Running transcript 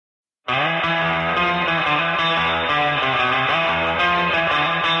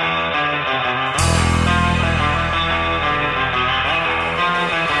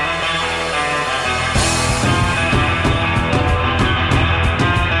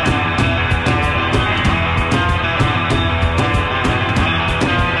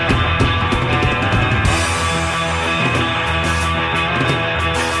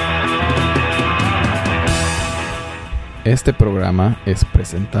Este programa es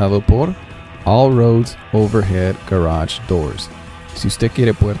presentado por All Roads Overhead Garage Doors. Si usted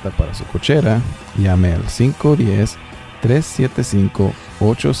quiere puerta para su cochera, llame al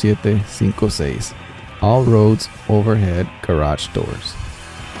 510-375-8756. All Roads Overhead Garage Doors.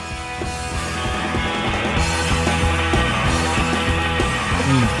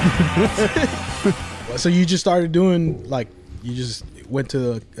 So you just started doing, like, you just went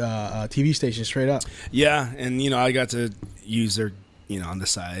to a TV station straight up? Yeah, and, I got to use their, on the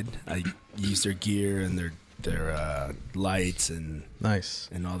side, I used their gear and their lights and Nice.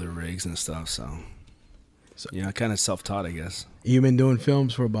 and all their rigs and stuff, so kind of self-taught, I guess. You've been doing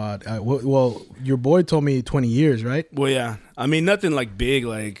films for about, well, your boy told me 20 years, right? Well, yeah. I mean, nothing like big,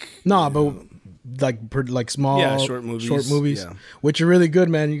 like... No, but... like small, short movies, yeah. Which are really good,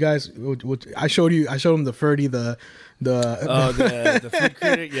 man. You guys, I showed him the Ferdy, the food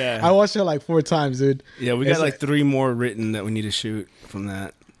critic, yeah. I watched it like 4 times, dude. Yeah, we got like 3 more written that we need to shoot from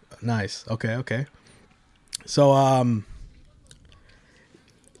that. Nice. Okay. So, I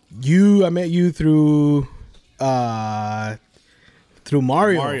met you through Mario. Through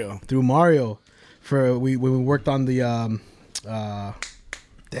Mario, when we worked on the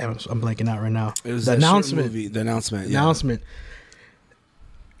damn, I'm blanking out right now. It was the announcement. Movie, the announcement. Yeah. Announcement.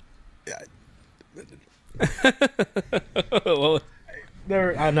 Well,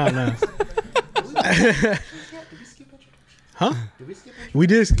 there. No. Huh? We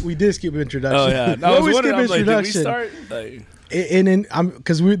did skip introduction. Oh yeah. No, we skip introduction. Did we start? And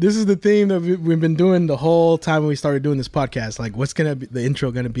because this is the theme that we've been doing the whole time we started doing this podcast. Like, what's gonna be the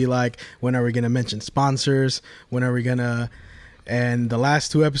intro gonna be like? When are we gonna mention sponsors? When are we gonna? And the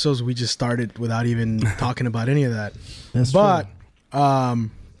last 2 episodes, we just started without even talking about any of that. That's true. But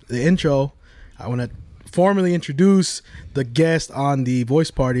The intro, I want to formally introduce the guest on the voice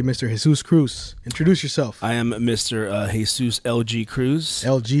party, Mr. Jesus Cruz. Introduce yourself. I am Mr. Jesus LG Cruz.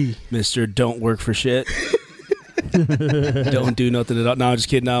 LG. Mr. Don't work for shit. Don't do nothing at all. No, I'm just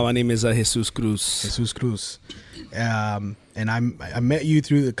kidding. No, my name is Jesus Cruz. Jesus Cruz. And I met you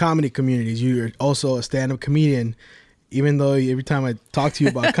through the comedy communities. You're also a stand-up comedian. Even though every time I talk to you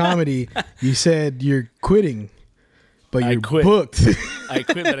about comedy, you said you're quitting, but you're booked. I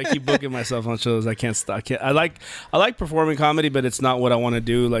quit, but I keep booking myself on shows. I can't stop. I like performing comedy, but it's not what I want to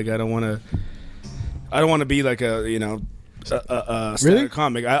do. Like, I don't want to be like a really?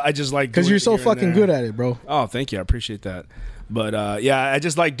 comic. I just like, because you're so fucking good at it, bro. Oh, thank you. I appreciate that. But I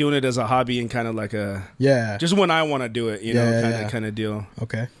just like doing it as a hobby and kind of like just when I want to do it, kind of deal.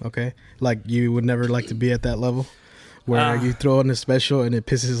 Okay. Like, you would never like to be at that level where you throw in a special and it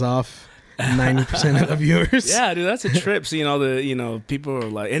pisses off 90% of the viewers. Yeah, dude, that's a trip. Seeing all the people are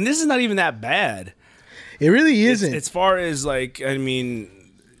like, and this is not even that bad. It really isn't. As far as, like, I mean,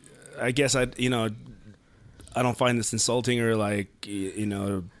 I guess I don't find this insulting or like,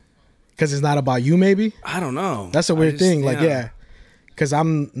 because it's not about you, maybe. I don't know. That's a weird thing. Like, because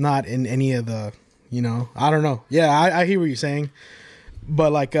I'm not in any of the, I don't know. Yeah, I hear what you're saying.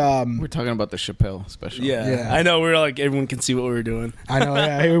 But, like, we're talking about the Chappelle special. Yeah. I know. We're like, everyone can see what we're doing. I know.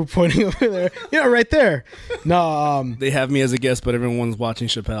 Yeah, we're pointing over there. Right there. No, they have me as a guest, but everyone's watching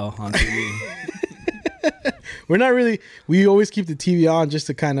Chappelle on TV. We're not really. We always keep the TV on just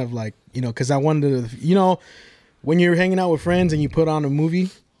to kind of, like, because I wanted to, when you're hanging out with friends and you put on a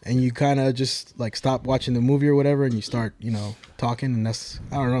movie and you kind of just, like, stop watching the movie or whatever and you start, talking, and that's,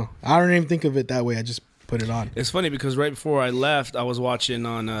 I don't know. I don't even think of it that way. I just put it on. It's funny because right before I left, I was watching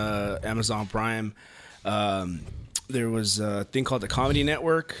on Amazon Prime. There was a thing called the Comedy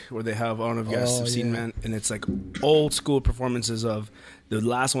Network where they have, I don't know if you guys have seen, man, and it's like old school performances of the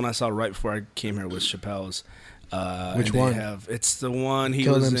last one I saw right before I came here was Chappelle's. Which one? It's the one he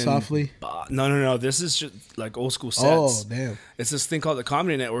Killing was Them in. Softly? No. This is just like old school sets. Oh, damn. It's this thing called the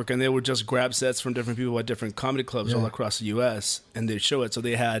Comedy Network, and they would just grab sets from different people at different comedy clubs all across the U.S., and they'd show it. So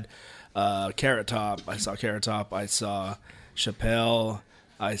they had Carrot Top. I saw Carrot Top. I saw Chappelle.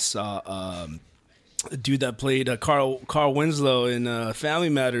 I saw a dude that played Carl Winslow in Family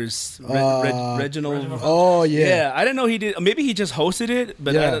Matters. Reginald. Oh, yeah. Yeah, I didn't know he did. Maybe he just hosted it,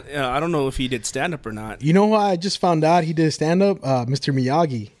 but I don't know if he did stand-up or not. You know who I just found out he did stand-up? Mr.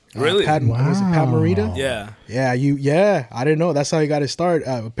 Miyagi. Really? Was it Pat Morita? Yeah. Yeah, I didn't know. That's how he got his start.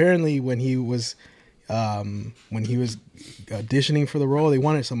 Apparently, when he was auditioning for the role, they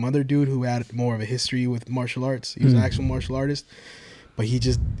wanted some other dude who had more of a history with martial arts. He was an actual martial artist, but he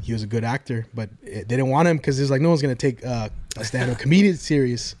was a good actor. But they didn't want him because there's like no one's gonna take a stand-up comedian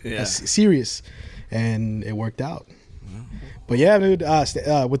serious, and it worked out. But yeah, dude,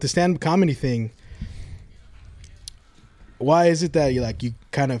 with the stand-up comedy thing, why is it that you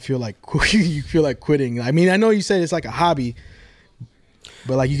kind of feel like you feel like quitting? I mean, I know you said it's like a hobby,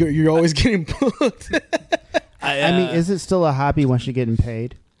 but like you're always getting booked. I mean, is it still a hobby once you're getting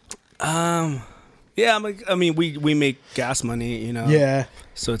paid? Yeah, I mean, we make gas money, you know. Yeah.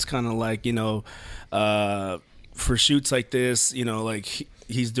 So it's kind of like, you know, for shoots like this, you know, like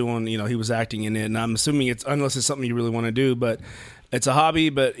he's doing, you know, he was acting in it, and I'm assuming it's, unless it's something you really want to do, but it's a hobby.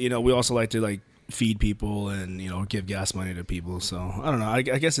 But you know, we also like to like feed people and, you know, give gas money to people. So I don't know. I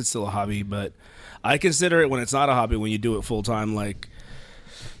guess it's still a hobby, but I consider it when it's not a hobby, when you do it full time. Like,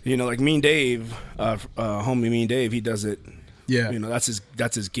 you know, like Mean Dave, homie Mean Dave, he does it. Yeah, you know, that's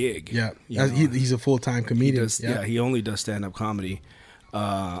his gig. Yeah, he's a full-time comedian. He only does stand-up comedy.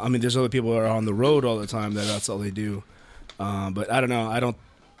 I mean, there's other people that are on the road all the time that's all they do. But I don't know. I don't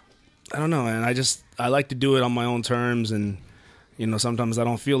know, man. I like to do it on my own terms, and you know, sometimes I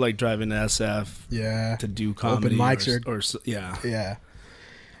don't feel like driving to SF. Yeah, to do comedy. Open mics yeah.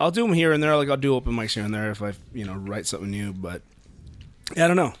 I'll do them here and there. Like I'll do open mics here and there if I, you know, write something new. But yeah, I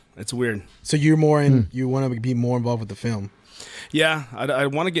don't know. It's weird. So you're more in. You want to be more involved with the film. Yeah, I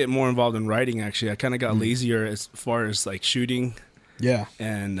want to get more involved in writing, actually. I kind of got lazier as far as, like, shooting. Yeah.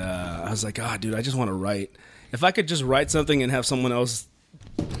 And I was like, dude, I just want to write. If I could just write something and have someone else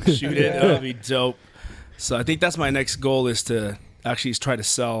shoot it, that would be dope. So I think that's my next goal, is to actually try to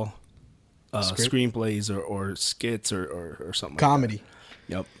sell screenplays or skits or something comedy. Like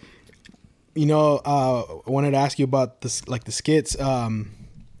that. Yep. You know, I wanted to ask you about this, like the skits.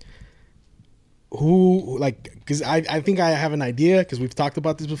 Who, like, because I think I have an idea, because we've talked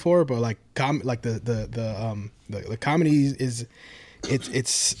about this before, but like the comedy is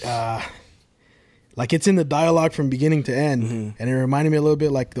it's like it's in the dialogue from beginning to end, and it reminded me a little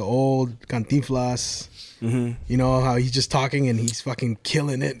bit like the old Cantinflas. You know how he's just talking and he's fucking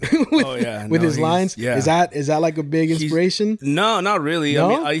killing it with his lines. Yeah. Is that like a big inspiration? No, not really. No?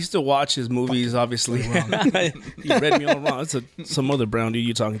 I mean, I used to watch his movies. Obviously, you read me all wrong. It's some other brown dude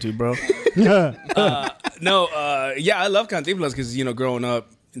you talking to, bro. I love Cantinflas because, you know, growing up,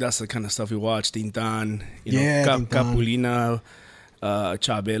 that's the kind of stuff we watched. Tintan, you know, Capulina,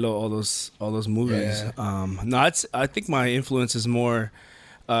 Chabelo, all those movies. Yeah. I think my influence is more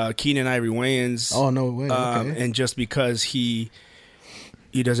Keenan Ivory Wayans. Oh, no way. Okay. And just because he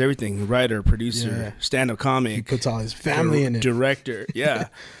does everything, writer, producer, stand-up comic. He puts all his family in it. Director, yeah.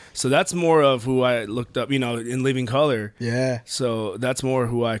 So that's more of who I looked up, you know, in Living Color. Yeah. So that's more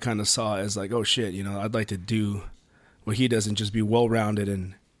who I kind of saw as like, oh shit, you know, I'd like to do what he does and just be well-rounded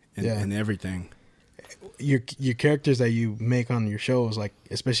in everything. Your characters that you make on your shows, like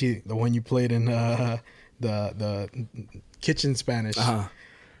especially the one you played in the Kitchen Spanish.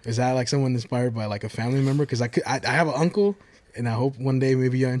 Is that like someone inspired by like a family member? Because I have an uncle, and I hope one day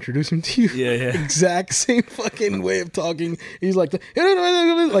maybe I'll introduce him to you. Yeah. Exact same fucking way of talking. He's like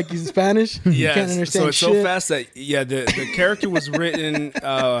like he's Spanish. Yeah. You can't understand so it's shit. so fast that the character was written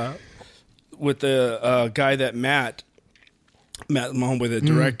with the guy that Matt, my homeboy, the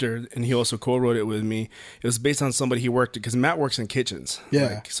director, and he also co-wrote it with me. It was based on somebody he worked, because Matt works in kitchens. Yeah.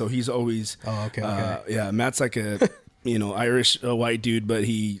 Like, so he's always. Oh, okay. Yeah, Matt's like a you know, Irish white dude, but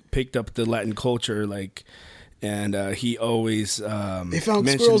he picked up the Latin culture, like, and he always they found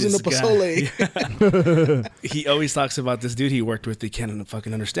squirrels in the pozole. He always talks about this dude he worked with. They can't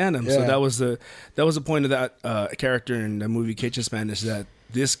fucking understand him. Yeah. So that was the point of that character in the movie Kitchen Spanish, that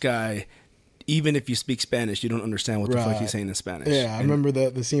this guy, even if you speak Spanish, you don't understand what the fuck he's saying in Spanish. Yeah, I remember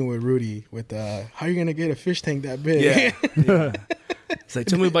the scene with Rudy with how are you gonna get a fish tank that big? Yeah. It's like,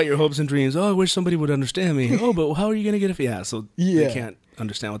 tell me about your hopes and dreams. Oh, I wish somebody would understand me. Oh, but how are you gonna get a? Yeah, so they can't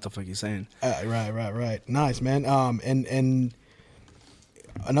understand what the fuck he's saying. Right. Nice, man. And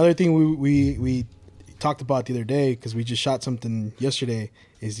another thing we talked about the other day, because we just shot something yesterday,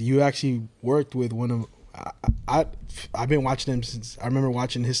 is you actually worked with one of. I've been watching him since I remember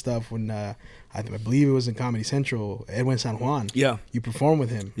watching his stuff when I believe it was in Comedy Central. Edwin San Juan. Yeah, you performed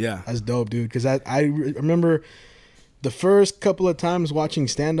with him. Yeah, that's dope, dude. Because I remember the first couple of times watching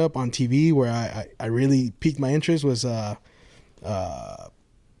stand up on TV where I really piqued my interest was well,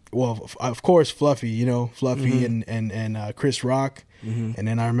 of course, Fluffy. You know, Fluffy and Chris Rock. And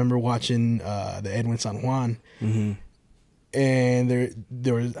then I remember watching the Edwin San Juan. And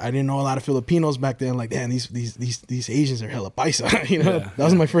there was, I didn't know a lot of Filipinos back then. Like, damn, these Asians are hella paisa. You know, that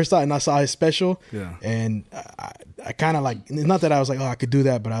was my first thought. And I saw his special. Yeah. And I kind of like, it's not that I was like, oh, I could do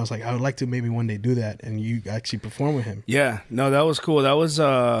that, but I was like, I would like to maybe one day do that. And you actually perform with him. Yeah. No, that was cool. That was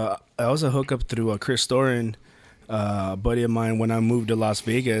a hookup through Chris Storin, a buddy of mine. When I moved to Las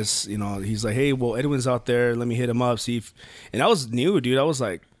Vegas, you know, he's like, hey, well, Edwin's out there. Let me hit him up. See if, and I was new, dude. I was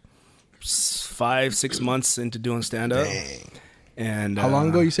like 5-6 months into doing stand up. And how long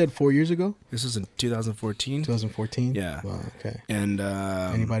ago? You said 4 years ago. This was in 2014. 2014. Yeah. Wow, okay. And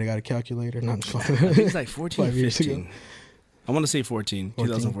anybody got a calculator? Not I think it's like 14, 5 years 15. ago. I want to say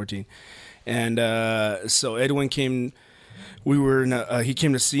 2014. And so Edwin came. We were in he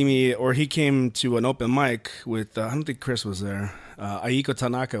came to see me, or he came to an open mic with. I don't think Chris was there. Aiko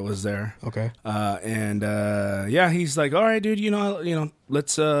Tanaka was there. Okay. And yeah, he's like, all right, dude.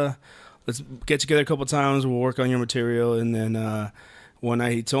 Let's get together a couple times. We'll work on your material. And then one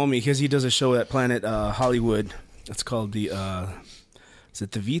night he told me, because he does a show at Planet Hollywood. It's called the is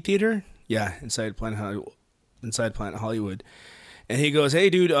it the V Theater? Yeah, inside Planet Hollywood. And he goes, hey,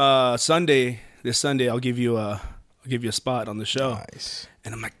 dude, this Sunday, I'll give you a spot on the show. Nice.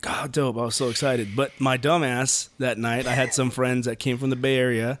 And I'm like, God, dope. I was so excited. But my dumbass that night, I had some friends that came from the Bay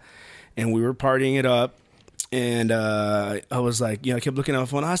Area, and we were partying it up. And I was like, I kept looking at my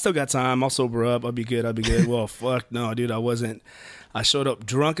phone. I still got time. I'll sober up. I'll be good. Well, fuck no, dude. I wasn't. I showed up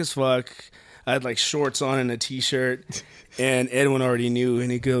drunk as fuck. I had like shorts on and a t-shirt. And Edwin already knew.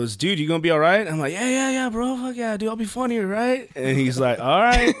 And he goes, dude, you going to be all right? I'm like, yeah, bro. Fuck yeah, dude. I'll be funnier, right? And he's like, all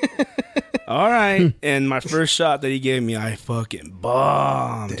right. All right. And my first shot that he gave me, I fucking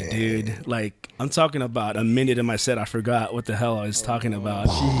bombed, dude. Like, I'm talking about a minute in my set, I forgot what the hell I was talking about.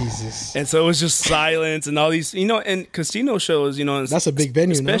 Jesus. And so it was just silence and all these, and casino shows, that's a big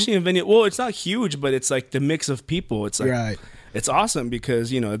venue, especially in venue. Well, it's not huge, but it's like the mix of people. It's like, right. It's awesome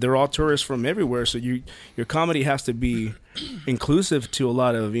because, they're all tourists from everywhere. So your comedy has to be inclusive to a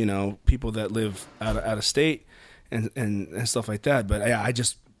lot of, people that live out of state and stuff like that. But I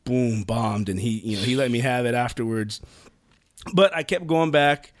just boom bombed, and he let me have it afterwards. But I kept going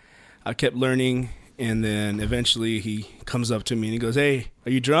back. I kept learning, and then eventually he comes up to me and he goes, hey,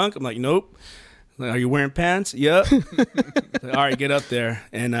 are you drunk? I'm like, nope. Like, are you wearing pants? Yep. Like, all right, get up there.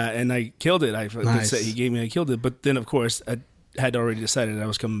 And I killed it. Nice. He gave me, I killed it. But then, of course, I had already decided I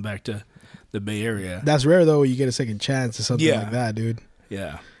was coming back to the Bay Area. That's rare, though, when you get a second chance or something like that, dude.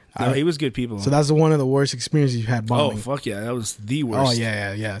 Yeah. No, he was good people. So that's one of the worst experiences you've had bombing. Oh, fuck yeah. That was the worst. Oh,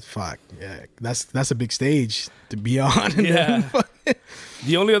 yeah. Fuck. Yeah. That's a big stage to be on. Yeah.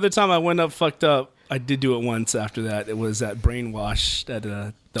 The only other time I went up fucked up, I did do it once after that. It was at Brainwash at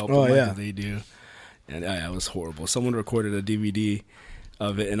the open mic that they do. And it was horrible. Someone recorded a DVD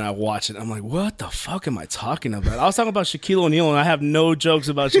of it, and I watched it. I'm like, what the fuck am I talking about? I was talking about Shaquille O'Neal, and I have no jokes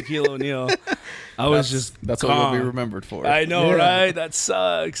about Shaquille O'Neal. That's what you'll be remembered for. I know, right? That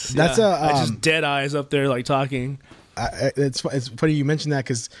sucks. That's I just dead eyes up there like talking. It's funny you mentioned that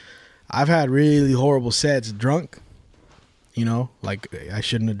because I've had really horrible sets drunk. Like I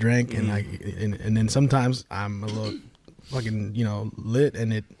shouldn't have drank, and and then sometimes I'm a little fucking lit,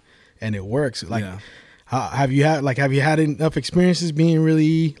 and it works. Like, have you had enough experiences being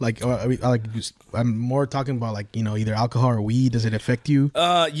really like I'm more talking about like either alcohol or weed. Does it affect you?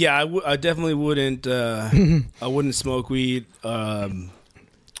 Yeah, I definitely wouldn't. I wouldn't smoke weed a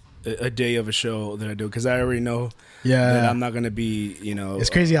day of a show that I do because I already know. Yeah, that I'm not gonna be,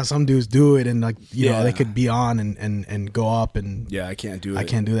 It's crazy how some dudes do it, and like they could be on and go up, and I can't do it. I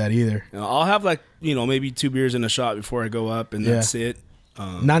can't do that either. I'll have like maybe 2 beers and a shot before I go up, and that's it.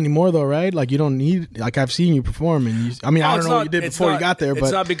 Not anymore though, right? Like you don't need. Like I've seen you perform, and I don't know what you did before you got there, but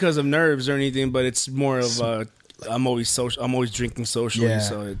it's not because of nerves or anything, but it's more of I'm always always drinking socially,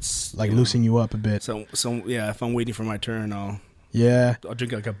 so it's like loosen you up a bit. So yeah, if I'm waiting for my turn, I'll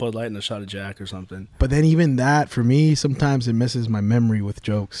drink like a Bud Light and a shot of Jack or something. But then even that, for me, sometimes it messes my memory with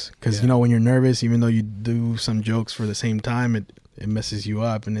jokes. Because, when you're nervous, even though you do some jokes for the same time, it messes you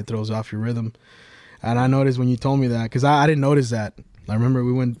up and it throws off your rhythm. And I noticed when you told me that, because I didn't notice that. I remember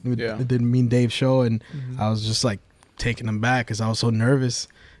we did Me and Dave's show, and I was just like taking them back because I was so nervous,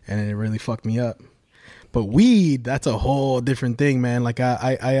 and it really fucked me up. But weed, that's a whole different thing, man. Like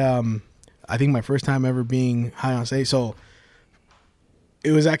I think my first time ever being high on stage, so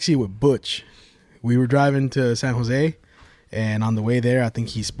it was actually with Butch. We were driving to San Jose, and on the way there, I think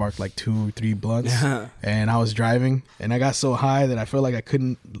he sparked like 2 or 3 blunts. And I was driving, and I got so high that I felt like I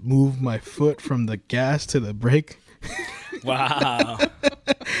couldn't move my foot from the gas to the brake. Wow.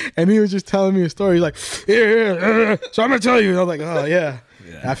 And he was just telling me a story. He's like, yeah. So I'm going to tell you. And I was like, oh, yeah.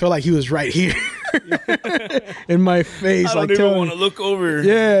 I felt like he was right here in my face. I don't even want to look over.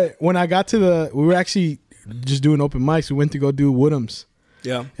 Yeah. When I got to we were actually just doing open mics. We went to go do Woodham's.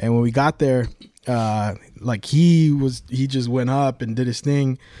 Yeah. And when we got there, like he just went up and did his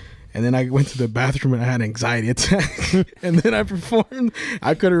thing. And then I went to the bathroom and I had an anxiety attack. And then I performed.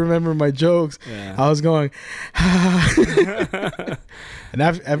 I couldn't remember my jokes. Yeah. I was going, and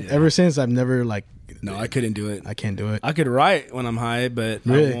ever since I've never like No, I couldn't do it. I can't do it. I could write when I'm high, but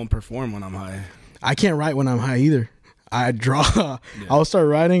Really? I won't perform when I'm high. I can't write when I'm high either. I draw. I'll start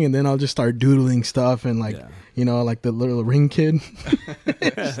writing and then I'll just start doodling stuff and like like the little ring kid.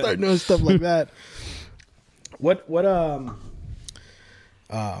 Start doing stuff like that. What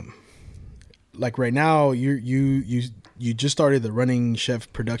like right now you just started the Running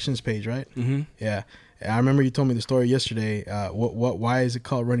Chef Productions page, right? Mm-hmm. Yeah. I remember you told me the story yesterday. Why is it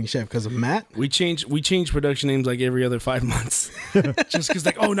called Running Chef? Because of Matt? We change production names like every other 5 months, just because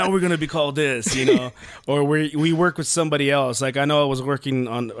like, oh, now we're gonna be called this, or we work with somebody else. Like I know I worked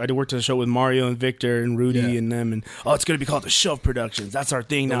on a show with Mario and Victor and Rudy and them, and it's gonna be called the Shove Productions. That's our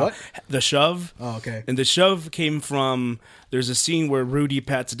thing now. What? The Shove. Oh, okay. And the Shove came from. There's a scene where Rudy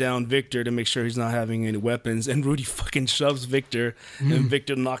pats down Victor to make sure he's not having any weapons, and Rudy fucking shoves Victor, and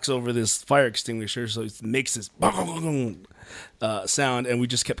Victor knocks over this fire extinguisher, so it makes this sound, and we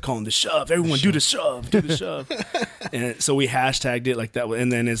just kept calling the Shove. Everyone, do the Shove, do the Shove. And so we hashtagged it like that, and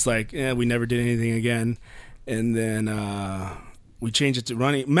then it's like, we never did anything again, and then we changed it to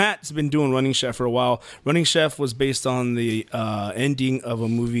Running. Matt's been doing Running Chef for a while. Running Chef was based on the ending of a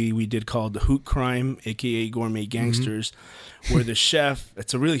movie we did called The Hoot Crime, a.k.a. Gourmet Gangsters, where the chef,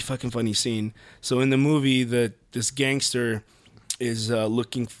 it's a really fucking funny scene. So in the movie, this gangster is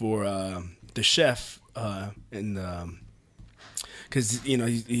looking for the chef, because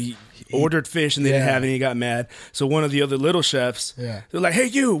he ordered fish and they didn't have it and he got mad. So one of the other little chefs, they're like, hey,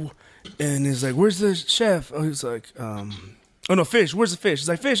 you! And he's like, where's the chef? Oh, he's like, oh no, fish. Where's the fish? He's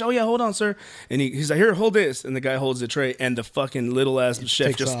like, fish. Oh yeah, hold on, sir. And he's like, here, hold this. And the guy holds the tray, and the fucking little ass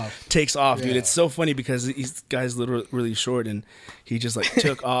chef takes off, dude. It's so funny because this guy's literally really short, and he just like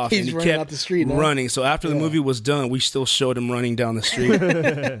took off and he kept out the street, running. So after the movie was done, we still showed him running down the street,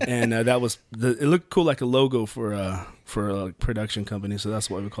 and that was it looked cool, like a logo for a production company. So that's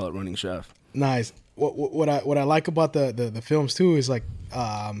why we call it Running Chef. Nice. What I like about the films too is like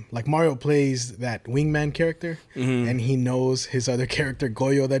Mario plays that wingman character, and he knows his other character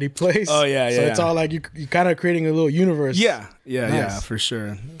Goyo that he plays. Oh yeah. So it's all like you kind of creating a little universe. Yeah, for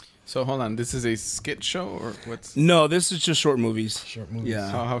sure. So hold on, this is a skit show or what's? No, this is just short movies. Yeah.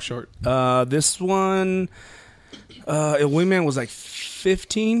 How short? This one, Wingman was like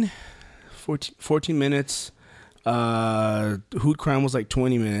 14 minutes. Hoot Crime was like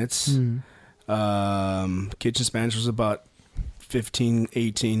 20 minutes. Kitchen Spanish was about 15,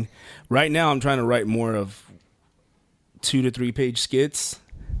 18. Right now I'm trying to write more of 2 to 3 page skits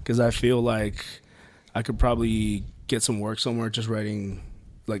because I feel like I could probably get some work somewhere just writing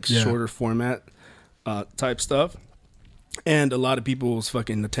like shorter format type stuff. And a lot of people's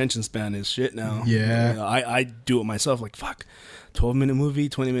fucking attention span is shit now. Yeah. I do it myself, like, fuck, 12-minute movie,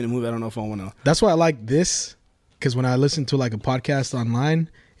 20-minute movie, I don't know if I want to. That's why I like this, because when I listen to like a podcast online,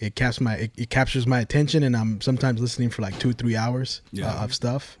 it captures my attention, and I'm sometimes listening for like 2-3 hours of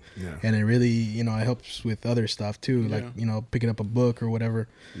stuff. Yeah. And it really, it helps with other stuff too, like, picking up a book or whatever.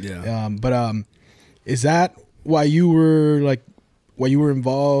 Yeah. Is that why you were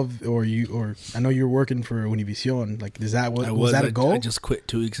involved, or I know you were working for Univision, like, was that a goal? I just quit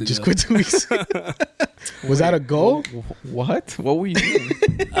 2 weeks ago. Just quit 2 weeks. Was that a goal? What were you doing?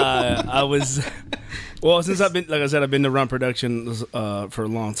 I was, well, since I've been, like I said, I've been around production for a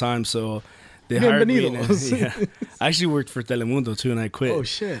long time, so they hired me. I actually worked for Telemundo too, and I quit. Oh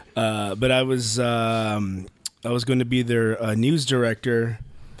shit! But I was going to be their news director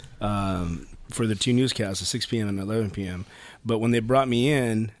for the 2 newscasts at 6 p.m. and 11 p.m. But when they brought me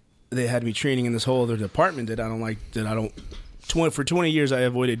in, they had me training in this whole other department that I don't like. For 20 years, I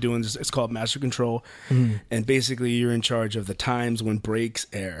avoided doing this. It's called Master Control, and basically you're in charge of the times when breaks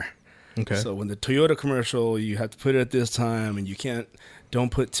air. Okay. So when the Toyota commercial, you have to put it at this time, and don't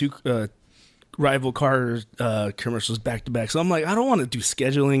put 2 rival car commercials back to back. So I'm like, I don't want to do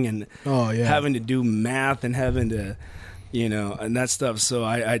scheduling and having to do math and having to, and that stuff. So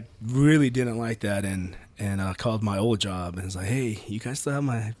I really didn't like that, and I called my old job and was like, hey, you guys still have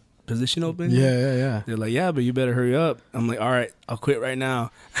my position open? Yeah. They're like, yeah, but you better hurry up. I'm like, all right, I'll quit right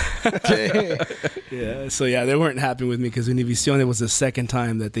now. Yeah. So they weren't happy with me because Univision, it was the second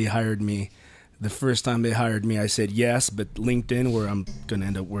time that they hired me. The first time they hired me, I said yes, but LinkedIn, where I'm going to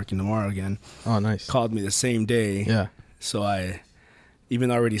end up working tomorrow again, called me the same day. Yeah. So I, even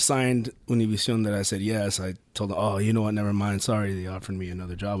though I already signed Univision that I said yes, I told them, oh, you know what, never mind, sorry, they offered me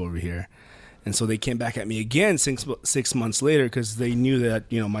another job over here. And so they came back at me again 6 months later because they knew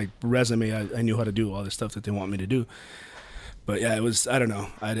that, my resume, I knew how to do all the stuff that they want me to do. But yeah, it was, I don't know.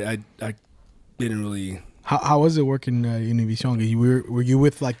 I didn't really How was it working Univision? Were you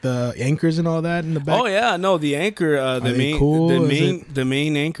with like the anchors and all that in the back? Oh yeah, no, the anchor, the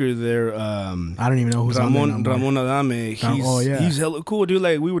main anchor there. I don't even know who's Ramon on there. Adame. He's hella cool, dude.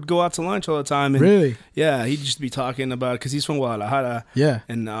 Like we would go out to lunch all the time. And really? Yeah, he'd just be talking about because he's from Guadalajara. Yeah,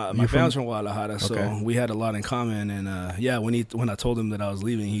 and my family's from Guadalajara, so we had a lot in common. And when I told him that I was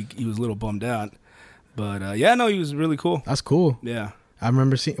leaving, he was a little bummed out. But he was really cool. That's cool. Yeah. I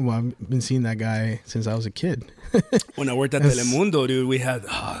remember I've been seeing that guy since I was a kid. When I worked at Telemundo, dude, we had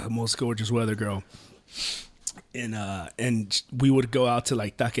the most gorgeous weather girl. And we would go out to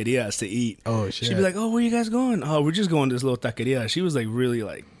like taquerias to eat. Oh shit. She'd be like, "Oh, where you guys going?" "Oh, we're just going to this little taqueria." She was like really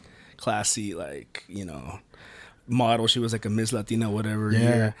like classy, like, model. She was like a Miss Latina, whatever.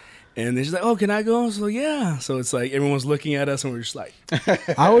 Yeah. And then she's like, "Oh, can I go?" So yeah. So it's like everyone's looking at us, and we're just like,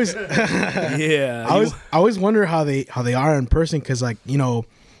 I always, yeah. I always wonder how they are in person, because like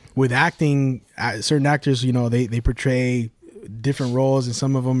with acting, certain actors, they portray different roles, and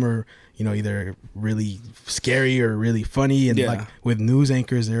some of them are either really scary or really funny, and like with news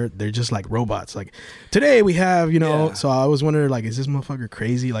anchors, they're just like robots. Like today we have So I was wondering, like, is this motherfucker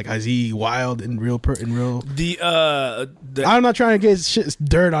crazy? Like, is he wild in real? I'm not trying to get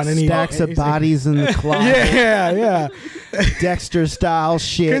dirt on any stacks of bodies in the closet. yeah. Dexter style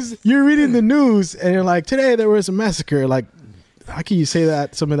shit. Because you're reading the news and you're like, today there was a massacre. Like, how can you say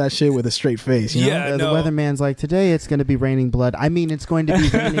some of that shit with a straight face? You know? Yeah, the weatherman's like, today it's going to be raining blood. I mean, it's going to be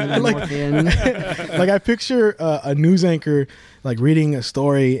raining in the north end. Like, I picture a news anchor like reading a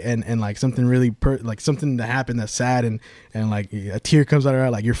story and like something really like something that happened that's sad, and like a tear comes out of her eye,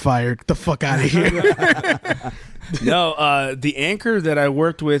 like, you're fired. Get the fuck out of here. No, the anchor that I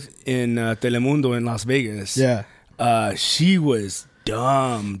worked with in Telemundo in Las Vegas. Yeah. She was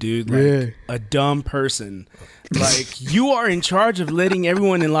dumb, dude. Like really? A dumb person. Like, you are in charge of letting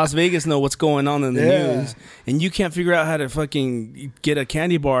everyone in Las Vegas know what's going on in the news, and you can't figure out how to fucking get a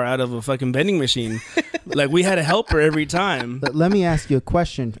candy bar out of a fucking vending machine. Like, we had a helper every time. But let me ask you a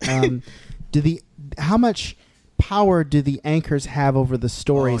question. How much power do the anchors have over the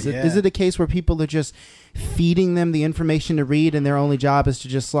stories? Is it a case where people are just feeding them the information to read, and their only job is to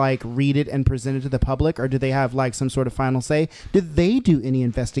just like read it and present it to the public, or do they have like some sort of final say? Did they do any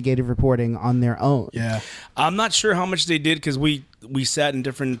investigative reporting on their own? Yeah, I'm not sure how much they did, because we sat in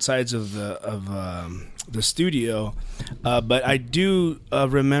different sides of the studio, but I do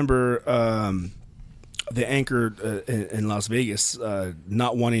remember the anchor in Las Vegas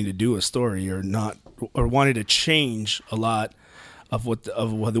not wanting to do a story, or wanting to change a lot of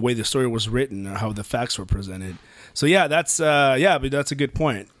the way the story was written or how the facts were presented. So yeah, but that's a good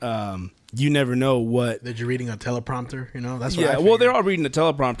point. You never know what. That you're reading a teleprompter, That's what. Yeah, well, they're all reading the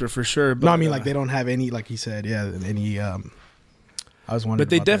teleprompter for sure. But, no, I mean, like, they don't have any, like he said, any. I was wondering, but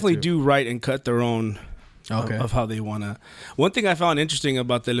they about definitely that too. do write and cut their own. Of how they want to. One thing I found interesting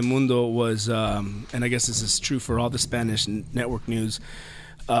about Telemundo was, and I guess this is true for all the Spanish network news,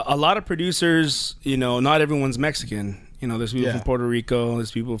 a lot of producers, not everyone's Mexican. There's people from Puerto Rico,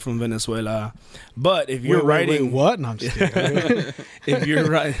 there's people from Venezuela. But if you're writing... Wait, what? No, I'm just kidding. If you're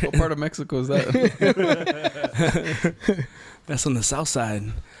writing... What part of Mexico is that? That's on the south side.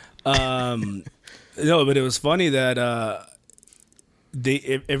 No, but it was funny that...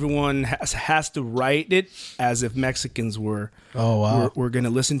 everyone has to write it as if Mexicans were going to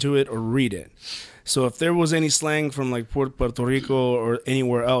listen to it or read it. So if there was any slang from like Puerto Rico or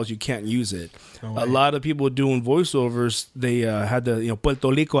anywhere else, you can't use it. A lot of people doing voiceovers, they had the Puerto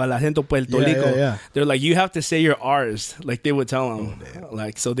Rico, el acento Puerto Rico. Yeah. They're like, you have to say your R's, like they would tell them.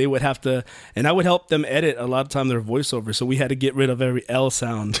 Like, so they would have to, and I would help them edit a lot of time their voiceover. So we had to get rid of every L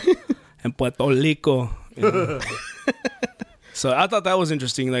sound and Puerto Rico. So I thought that was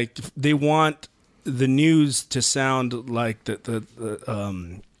interesting. Like, they want the news to sound like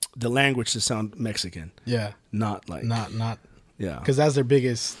the language to sound Mexican. Yeah. Not like yeah. Because that's their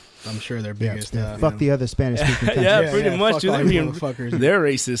biggest. I'm sure their biggest. Fuck the other Spanish-speaking countries. Yeah, pretty much. Fuck all Dude, you motherfuckers. They're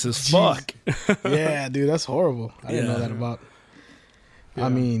racist as fuck. Yeah, dude, that's horrible. I didn't know that about. Yeah. I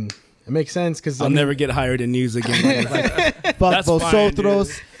mean, it makes sense because I'll never get hired in news again. Fuck That's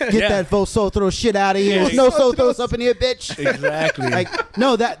vosotros. fine, Get that vosotros shit out of here. Yeah, No sotros up in here, bitch. Exactly. Like,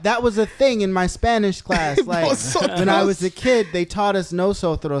 no, that was a thing in my Spanish class. Like, when I was a kid, they taught us no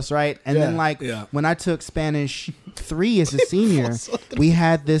sotros, right? And then, like, when I took Spanish 3 as a senior, we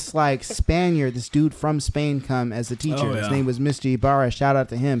had this like Spaniard, this dude from Spain come as a teacher. Oh, yeah. His name was Mr. Ibarra. Shout out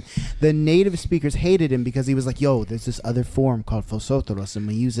to him. The native speakers hated him because he was like, yo, there's this other form called vosotros, and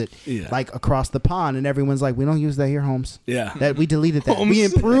we use it like across the pond, and everyone's like, we don't use that here, Holmes. Yeah. That we deleted that. We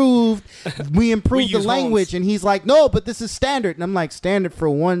improved the language, Holmes. and he's like, no, but this is standard. And I'm like, standard for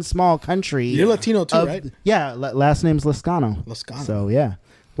one small country. You're Latino too, right? Yeah, last name's Lascano. So yeah,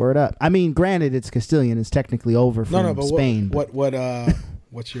 word up. I mean, granted, it's Castilian. It's technically over from but Spain.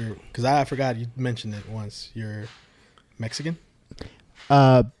 What's your? Because I forgot you mentioned it once. You're Mexican.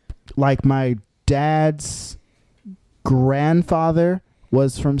 Like my dad's grandfather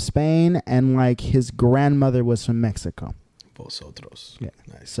was from Spain, and like his grandmother was from Mexico. Vosotros. Yeah.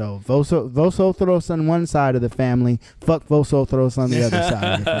 Nice. So vosotros on one side of the family, fuck vosotros on the other side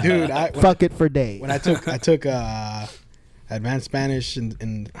of the family. Dude, fuck it for days. When I took advanced Spanish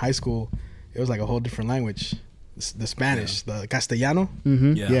in high school, it was like a whole different language. The Spanish, the Castellano.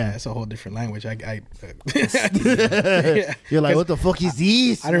 Mm-hmm. Yeah. It's a whole different language. You're like, what the fuck is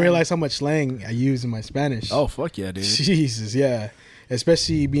this? I didn't realize how much slang I use in my Spanish. Oh, fuck yeah, dude. Jesus, yeah.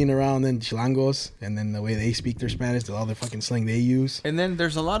 Especially being around then Chilangos, and then the way they speak their Spanish, all the fucking slang they use. And then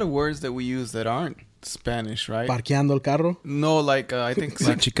there's a lot of words that we use that aren't Spanish, right? Parqueando el carro. No, like I think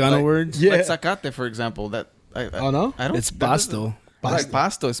Like Chicano words? Yeah. Like zacate, for example. That Oh no, I don't. It's that doesn't- pasto. Like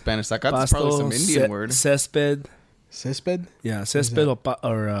pasto is Spanish. Zacate is probably some Indian word. Césped. césped. Yeah, césped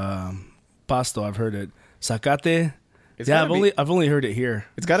or pasto. I've heard it. Zacate. It's Yeah, gotta be- I've only heard it here.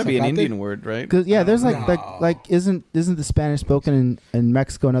 It's got to be an Zacate? Indian word, right? Cause yeah, there's No. like isn't the Spanish spoken in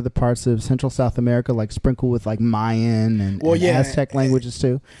Mexico and other parts of Central South America, like sprinkled with like Mayan and Aztec languages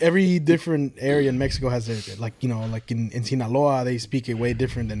too? Every different area in Mexico has their, like, you know, like in Sinaloa they speak it way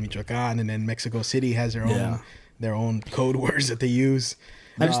different than Michoacan, and then Mexico City has their own code words that they use.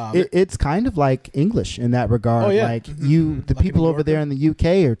 It's kind of like English in that regard. Oh, yeah. Like the Like a people New over there in the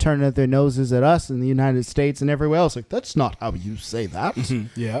UK are turning up their noses at us in the United States and everywhere else. Like, that's not how you say that.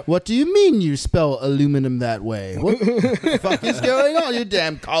 Yeah. What do you mean you spell aluminum that way? What the fuck is going on, you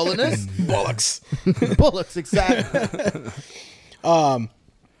damn colonists? Bollocks. Bullocks, exactly. I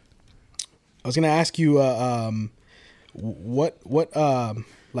was gonna ask you, what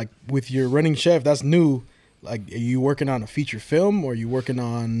like with your running chef, that's new. Like, are you working on a feature film, or are you working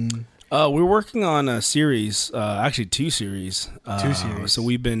on? We're working on a series, actually 2 series. 2 series. So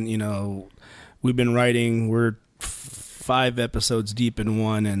we've been writing. We're 5 episodes deep in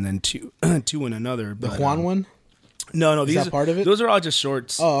one, and then two in another. The Juan one? No, Is these that part of it? Those are all just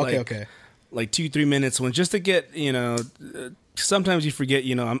shorts. Oh, okay. Like 2-3 minutes one, just to get, sometimes you forget,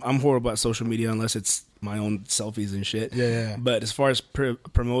 I'm horrible at social media unless it's my own selfies and shit. Yeah. But as far as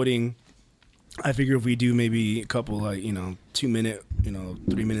promoting, I figure if we do maybe a couple 2 minute,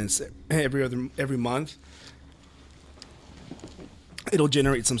 3 minutes every month, it'll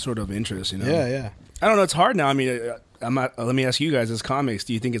generate some sort of interest. Yeah. I don't know. It's hard now. I mean, let me ask you guys as comics,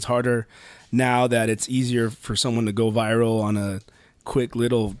 do you think it's harder now that it's easier for someone to go viral on a quick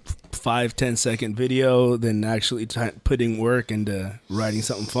little 5-10 second video than actually putting work into writing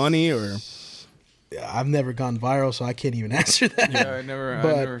something funny? Or I've never gone viral, so I can't even answer that. Yeah, I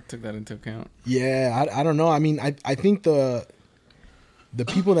never took that into account. Yeah, I don't know. I mean, I think the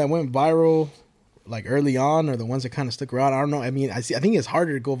people that went viral like early on are the ones that kind of stuck around. I don't know. I mean, I think it's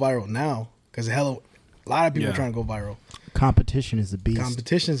harder to go viral now because a lot of people are trying to go viral. Competition is a beast.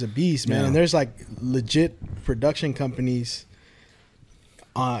 Competition's a beast, man. Yeah. And there's like legit production companies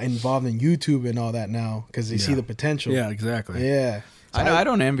involved in YouTube and all that now because they see the potential. Yeah, exactly. Yeah. So I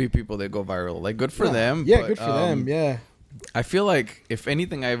don't envy people that go viral. Like, good for them. Yeah, but, good for them. Yeah. I feel like if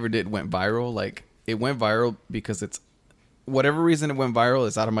anything I ever did went viral, like it went viral because it's whatever reason it went viral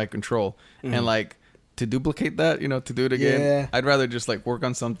is out of my control. And like to duplicate that, to do it again, I'd rather just like work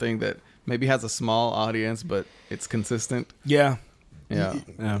on something that maybe has a small audience, but it's consistent. Yeah. Yeah.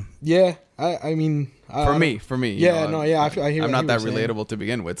 Yeah. I mean, For me. Yeah, no, yeah. I hear. I'm I not hear that what you're saying. relatable to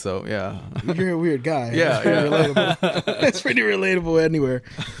begin with, so yeah. You're a weird guy. Yeah, It's pretty relatable. It's pretty relatable anywhere.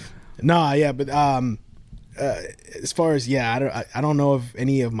 Nah, yeah, but as far as I don't know if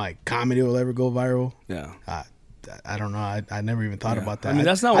any of my comedy will ever go viral. Yeah. I don't know. I never even thought about that. I mean,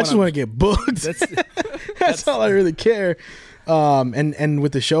 that's not. I just want to get booked. That's all I really care. And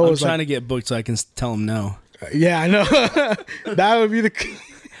with the show, I'm it's trying to get booked so I can tell them no. Yeah, I know. That would be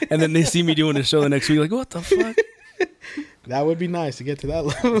And then they see me doing the show the next week, like, what the fuck? that would be nice to get to that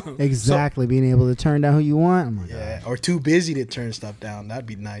level. Exactly, being able to turn down who you want. Oh my God. Yeah, or too busy to turn stuff down. That'd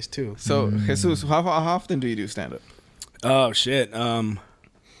be nice too. So Jesus, how often do you do stand up? Oh shit.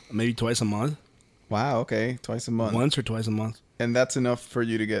 Maybe twice a month. Wow, okay. Twice a month. Once or twice a month. And that's enough for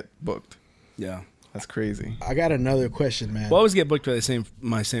you to get booked. Yeah. That's crazy. I got another question, man. Well, I always get booked by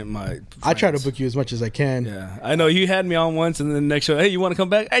my I try to book you as much as I can. Yeah, I know you had me on once, and then the next show, hey, you want to come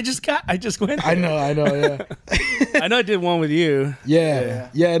back? I just went. I know. Yeah. I know I did one with you. Yeah.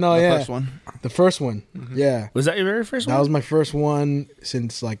 No. The Yeah. first one. The first one. Mm-hmm. Yeah. Was that your very first one? That was my first one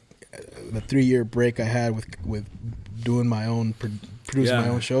since like the 3-year break I had with doing my own producing my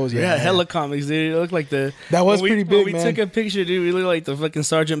own shows. Yeah, hella comics, dude. It looked like the that was pretty big, when man. we took a picture, dude. We looked like the fucking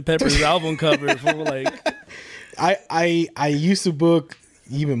Sgt. Pepper's album cover. For like, I used to book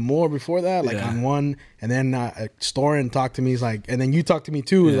even more before that, like on one, and then Storin talked to me. He's like, and then you talked to me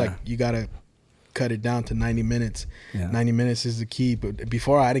too. Like, you gotta cut it down to 90 minutes. 90 minutes is the key. But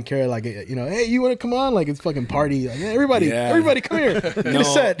before, I didn't care. Like, you know, hey, you want to come on? Like, it's fucking party. Like, everybody come here. No.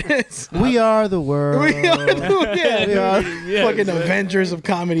 Set. We are the world. We are fucking Avengers of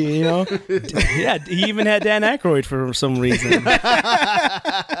comedy, you know? Yeah, he even had Dan Aykroyd for some reason.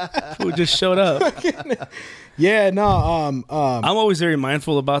 Who just showed up. Yeah, no. I'm always very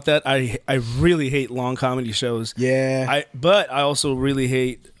mindful about that. I really hate long comedy shows. Yeah. But I also really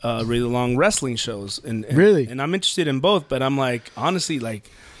hate really long wrestling shows. And really? And I'm interested in both, but I'm like, honestly, like,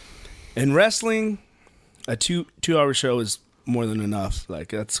 in wrestling, a 2-hour show is more than enough. Like,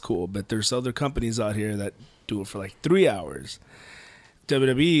 that's cool. But there's other companies out here that do it for like 3 hours.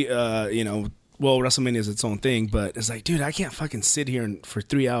 WWE, you know, well, WrestleMania is its own thing, but it's like, dude, I can't fucking sit here for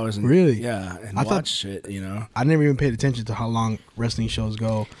 3 hours and really, and I watch shit. You know, I never even paid attention to how long wrestling shows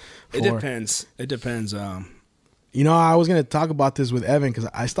go. It depends. It depends. You know, I was gonna talk about this with Evan because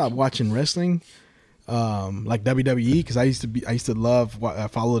I stopped watching wrestling, like WWE, because I used to love. I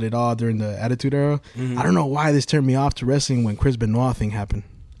followed it all during the Attitude Era. Mm-hmm. I don't know why this turned me off to wrestling when Chris Benoit thing happened,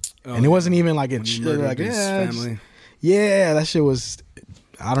 and it wasn't even like it. Like, family. Yeah, that shit was.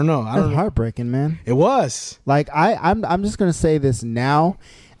 I don't know. That's heartbreaking, man. It was. Like, I'm just gonna say this now,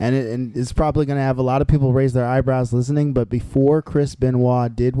 and it's probably gonna have a lot of people raise their eyebrows listening. But before Chris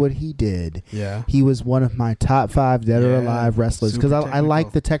Benoit did what he did, he was one of my top 5 dead or alive wrestlers because I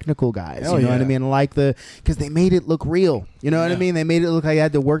like the technical guys. You know what I mean? I like because they made it look real. You know what I mean? They made it look like they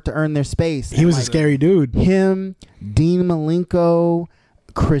had to work to earn their space. He was a scary dude. Him, Dean Malenko,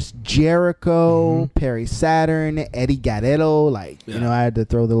 Chris Jericho, Perry Saturn, Eddie Guerrero, you know, I had to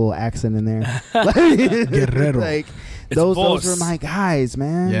throw the little accent in there. Guerrero. Like, those were my guys,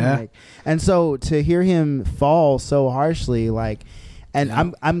 man. Yeah. Like, and so to hear him fall so harshly, like,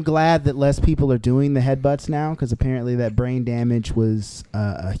 and I'm glad that less people are doing the headbutts now because apparently that brain damage was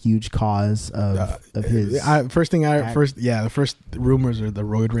a huge cause of his. The first rumors are the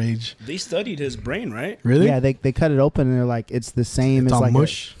roid rage. They studied his brain, right? Really? Yeah, they cut it open and they're like, it's the same as like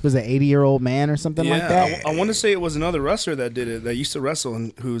mush. Was an 80-year-old man or something like that? I want to say it was another wrestler that did it, that used to wrestle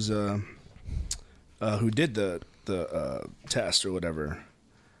and who did the test or whatever.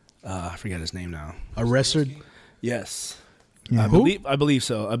 I forget his name now. A wrestler? Yes. Yeah. I believe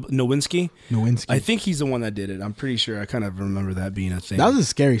so. Nowinski. I think he's the one that did it. I'm pretty sure. I kind of remember that being a thing. That was a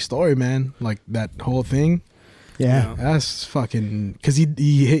scary story, man. Like that whole thing. Yeah. That's fucking. Because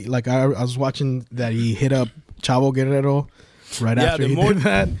he hit, like, I was watching that he hit up Chavo Guerrero right after he did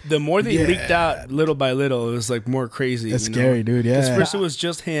that. The more they leaked out little by little, it was like more crazy. That's scary, dude. Yeah. Because first it was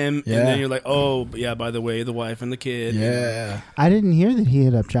just him, and then you're like, oh, yeah, by the way, the wife and the kid. Yeah. I didn't hear that he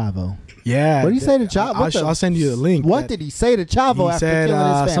hit up Chavo. Yeah. What did he say to Chavo? I'll send you the link. What did he say to Chavo after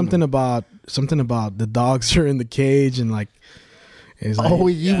killing his family? Something about the dogs are in the cage and like.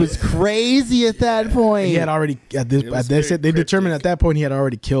 He was crazy at that point. He had already they determined at that point he had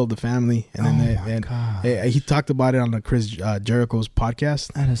already killed the family, and then he talked about it on the Chris Jericho's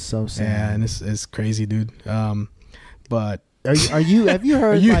podcast. That is so sad. Yeah, and it's crazy, dude. But have you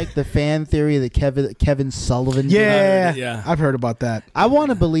heard like the fan theory that Kevin Sullivan? Yeah, I've heard about that. I want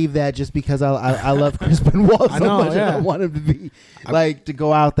to believe that just because I love Chris Benoit so much. Yeah. I want him to be to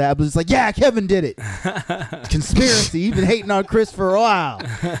go out there. But it's like, yeah, Kevin did it. Conspiracy. You've been hating on Chris for a while.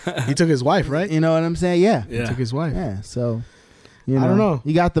 He took his wife, right? You know what I'm saying? Yeah. He took his wife. Yeah. So. I don't know.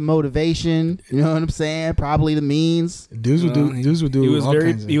 You got the motivation. You know what I'm saying? Probably the means. Dudes would do.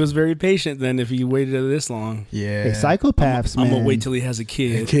 He was very patient then. If he waited this long, Hey, psychopaths, man. I'm gonna wait till he has a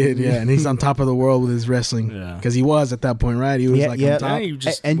kid. And he's on top of the world with his wrestling. Because he was at that point, right? He was on top. Yeah, he was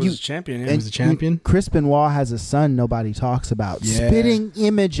a champion. He was a champion. Chris Benoit has a son nobody talks about. Spitting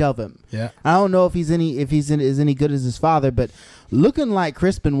image of him. Yeah. I don't know if he's any good as his father, but looking like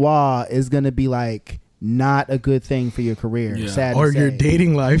Chris Benoit is gonna be like. Not a good thing for your career. Yeah. Sad or to your say.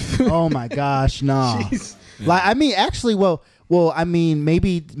 dating life. Oh my gosh, no. Like, I mean, actually, well, I mean,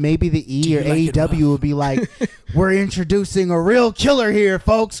 maybe the E or AEW will be like, we're introducing a real killer here,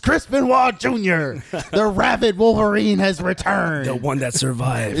 folks. Chris Benoit Jr. The rabid Wolverine has returned. The one that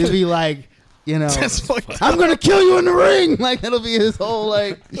survived. It'd be like, You know, I'm gonna kill you in the ring. Like that'll be his whole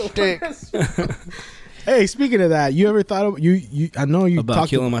like shtick. Hey, speaking of that, you ever thought of you? I know you about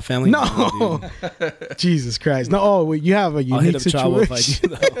killing my family. No, Jesus Christ, no. Oh, you have a unique situation. If I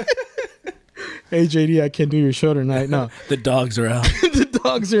do, though. Hey JD, I can't do your show tonight. No, the dogs are out. The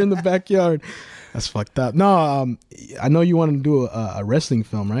dogs are in the backyard. That's fucked up. No, I know you want to do a wrestling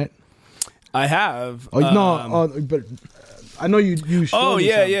film, right? I have. Oh no, but I know you. Oh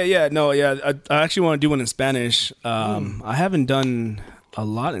yeah. No, yeah. I actually want to do one in Spanish. I haven't done a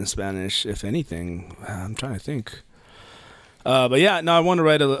lot in Spanish, if anything. I'm trying to think. But yeah, no, I want to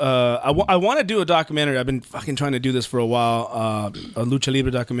write I want to do a documentary. I've been fucking trying to do this for a while. A lucha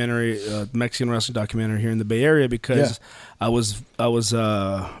libre documentary, Mexican wrestling documentary here in the Bay Area because I was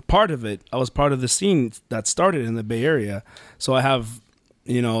part of it. I was part of the scene that started in the Bay Area. So I have,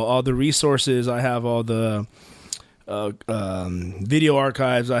 all the resources. I have all the video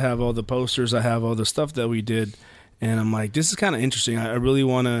archives. I have all the posters. I have all the stuff that we did. And I'm like, this is kind of interesting. I really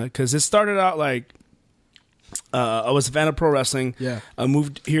want to, because it started out like, I was a fan of pro wrestling. Yeah. I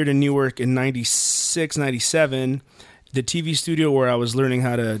moved here to Newark in 96, 97. The TV studio where I was learning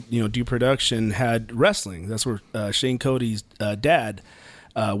how to, do production had wrestling. That's where Shane Cody's dad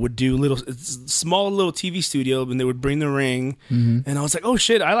would do small little TV studio, and they would bring the ring. Mm-hmm. And I was like, oh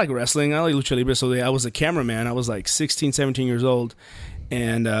shit, I like wrestling. I like lucha libre. So I was a cameraman. I was like 16, 17 years old.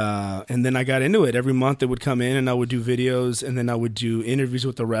 And then I got into it. Every month they would come in and I would do videos, and then I would do interviews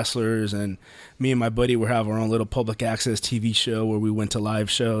with the wrestlers, and me and my buddy would have our own little public access TV show where we went to live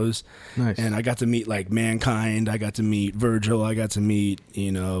shows. Nice. And I got to meet like Mankind. I got to meet Virgil. I got to meet,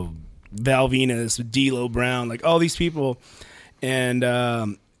 Val Venus, D'Lo Brown, like all these people.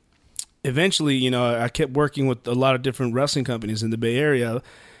 And eventually, I kept working with a lot of different wrestling companies in the Bay Area.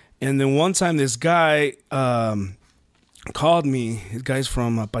 And then one time this guy called me. This guy's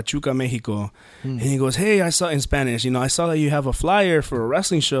from Pachuca, Mexico, and he goes, "Hey, I saw in Spanish. I saw that you have a flyer for a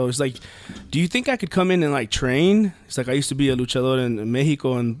wrestling show." He's like, "Do you think I could come in and like train?" He's like, "I used to be a luchador in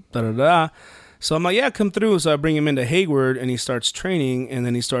Mexico and da da da." So I'm like, "Yeah, come through." So I bring him into Hayward, and he starts training, and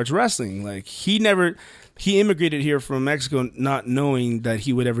then he starts wrestling. Like he immigrated here from Mexico, not knowing that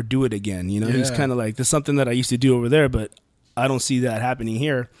he would ever do it again. He's kind of like, "There's something that I used to do over there, but I don't see that happening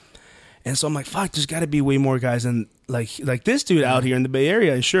here." And so I'm like, fuck, there's got to be way more guys than like this dude out here in the Bay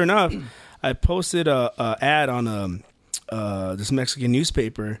Area. And sure enough, I posted a ad on this Mexican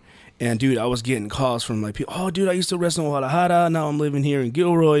newspaper. And, dude, I was getting calls from, like, people, "Oh, dude, I used to wrestle in Guadalajara. Now I'm living here in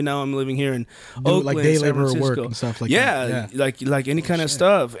Gilroy. Now I'm living here in Oakland, like day San labor Francisco." work and stuff like that. Yeah, like any kind of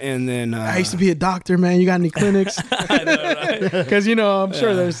stuff. And then... I used to be a doctor, man. You got any clinics? I know, right? Because, I'm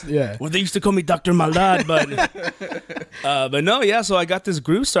sure there's... Well, they used to call me Dr. Maldad, but no, yeah, so I got this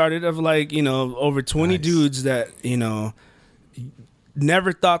group started of, like, over 20 dudes that,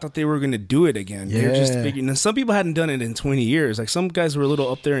 never thought that they were going to do it again. Yeah. They're just figuring. And some people hadn't done it in 20 years. Like some guys were a little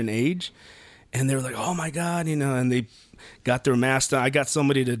up there in age, and they were like, "Oh my god," and they got their masks done. I got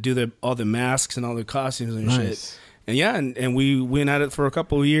somebody to do all the masks and all the costumes and shit. And and we went at it for a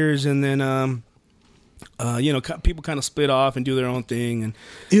couple of years, and then people kind of split off and do their own thing. And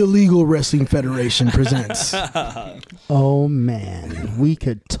Illegal Wrestling Federation presents. Oh man, we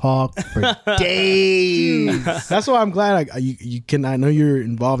could talk for days. That's why I'm glad I know you're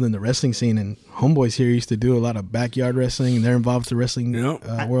involved in the wrestling scene, and homeboys here used to do a lot of backyard wrestling, and they're involved in the wrestling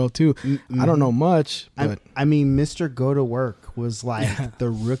world too. I don't know much, but I mean, Mr. Go to Work was like the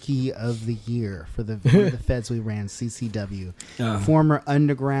rookie of the year for the feds we ran, CCW. Former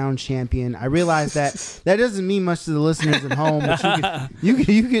underground champion. I realized that doesn't mean much to the listeners at home, but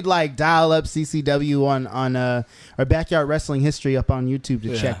you could like dial up CCW on our Backyard Wrestling History up on YouTube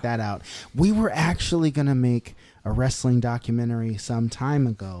to check that out. We were actually gonna make a wrestling documentary some time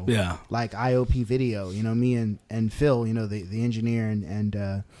ago. Yeah. Like IOP Video, me and Phil, the engineer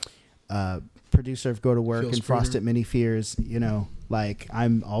and producer of Go to Work and Frosted Mini Fears, like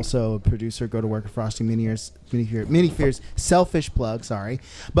I'm also a producer, Go to Work and Frosted Mini Fears, selfish plug, sorry.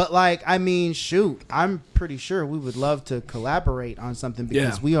 But like, I mean, shoot, I'm pretty sure we would love to collaborate on something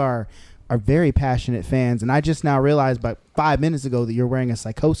because we are very passionate fans. And I just now realized about 5 minutes ago that you're wearing a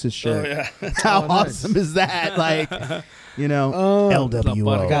Psychosis shirt. Oh, yeah. How awesome is that? Like,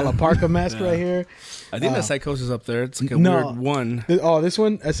 LWO. I got a Parka mask right here. I think that Psychosis up there. It's like a weird one. This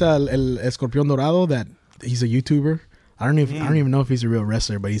one is El Escorpión Dorado. That he's a YouTuber. I don't even know if he's a real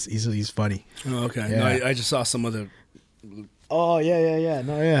wrestler, but he's funny. Oh, okay. Yeah. No, I just saw some other. Oh yeah.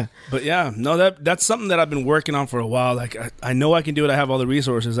 No, yeah. But yeah, no, that's something that I've been working on for a while. Like I know I can do it. I have all the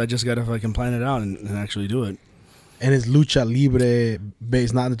resources. I just gotta fucking plan it out and actually do it. And it's lucha libre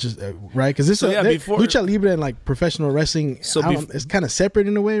based, not just right? Because lucha libre and like professional wrestling. So it's kind of separate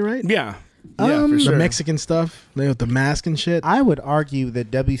in a way, right? Yeah. Yeah, for sure. The Mexican stuff, with the mask and shit. I would argue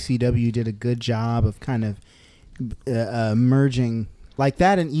that WCW did a good job of kind of merging like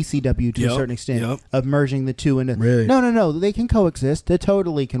that, and ECW to a certain extent of merging the two into. Really? No, they can coexist. They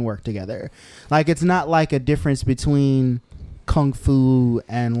totally can work together. Like, it's not like a difference between kung fu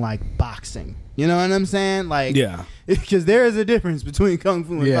and like boxing. You know what I'm saying? Like, yeah, because there is a difference between kung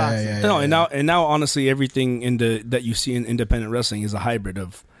fu and boxing. No, and now, honestly, everything that you see in independent wrestling is a hybrid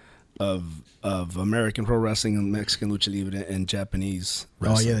of American pro wrestling and Mexican lucha libre and Japanese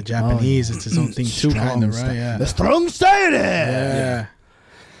wrestling. Oh yeah, the Japanese, it's its own thing too, kind of, right? Yeah, the strong style. Yeah.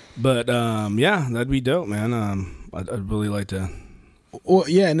 But that'd be dope, man. I'd really like to. Well,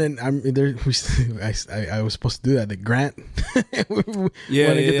 yeah, and then I was supposed to do that. The grant. Get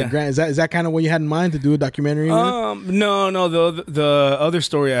the grant. Is that kind of what you had in mind to do a documentary? No. The other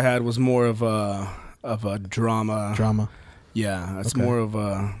story I had was more of a drama. Drama. Yeah, it's more of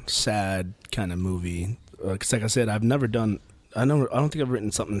a sad kind of movie. Because, like I said, I've never done. I don't think I've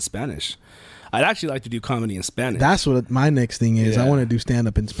written something in Spanish. I'd actually like to do comedy in Spanish. That's what my next thing is. I want to do stand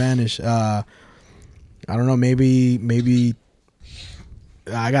up in Spanish. I don't know. Maybe.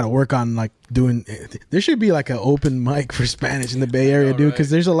 I got to work on like doing. There should be like an open mic for Spanish in the Bay Area, dude.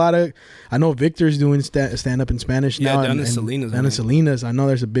 Because there's a lot of. I know Victor's doing stand up in Spanish now. Yeah, down in Salinas. Down in Salinas. I know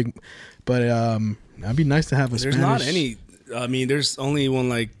there's a big, but it'd be nice to have a. There's Spanish. Not any. I mean, there's only one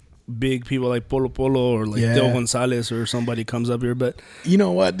like big people like Polo Polo or like Del Gonzalez or somebody comes up here. But you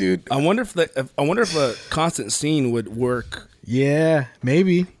know what, dude? I wonder if a constant scene would work. Yeah,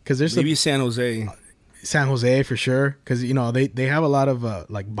 maybe because there's maybe San Jose. San Jose for sure, because they have a lot of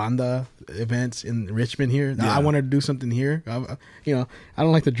like banda events in Richmond here. I wanted to do something here. I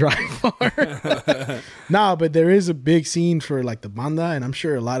don't like to drive far. No, but there is a big scene for like the banda, and I'm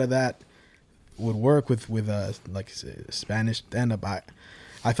sure a lot of that would work with like Spanish stand up. I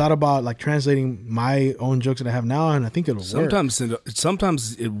thought about like translating my own jokes that I have now, and I think it'll work.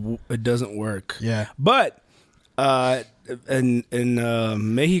 Sometimes it doesn't work. Yeah, but in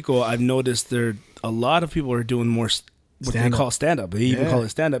Mexico, I've noticed a lot of people are doing more what they call stand up. They even call it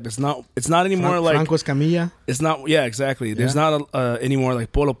stand up. It's not anymore like Franco Escamilla. It's not. Yeah, exactly. There's not anymore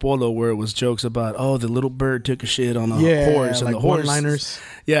like Polo Polo where it was jokes about the little bird took a shit on a horse and like the horse one-liners.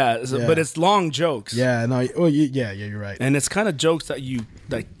 Yeah, but it's long jokes. Yeah, no. Oh, yeah, you're right. And it's kind of jokes that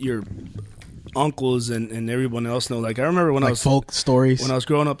your uncles and everyone else know. Like I remember when I was folk stories. When I was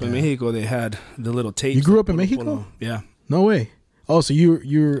growing up in Mexico, they had the little tapes. You grew up in Mexico? Yeah. No way. Oh, so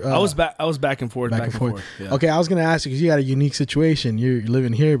you're. I was back and forth. Yeah. Okay, I was gonna ask you because you got a unique situation. You're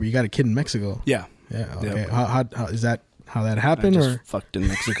living here, but you got a kid in Mexico. Yeah. Yeah. Okay. How is that? How that happened? I just fucked in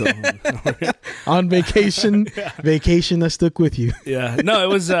Mexico on vacation. Vacation that stuck with you. Yeah. No, it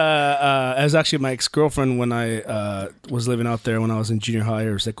was actually my ex-girlfriend when I was living out there when I was in junior high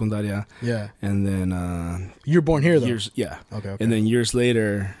or secundaria. Yeah. And then you were born here though. Okay. And then years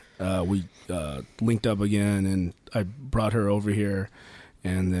later, we linked up again, and I brought her over here,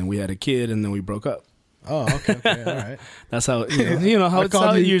 and then we had a kid, and then we broke up. Oh, okay, all right. That's how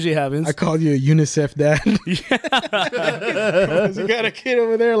how it usually happens. I called you a UNICEF dad. You got a kid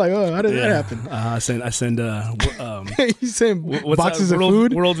over there. Like, how did that happen? I send you send boxes of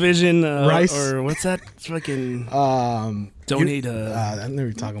food, World Vision, rice, or what's that fucking donate? I know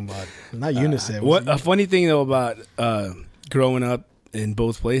you're talking about not UNICEF. A funny thing though about growing up in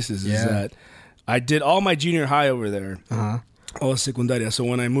both places is that I did all my junior high over there. All secundaria. So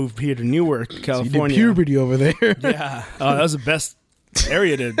when I moved here to Newark, California, so you did puberty over there. Yeah, that was the best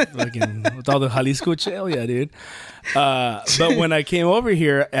area to fucking with all the Jalisco chill. Yeah, dude. But when I came over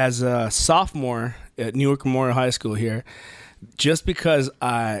here as a sophomore at Newark Memorial High School here, just because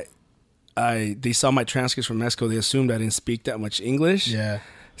they saw my transcripts from Mexico, they assumed I didn't speak that much English. Yeah.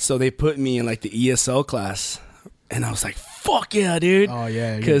 So they put me in like the ESL class, and I was like, fuck yeah, dude. Oh,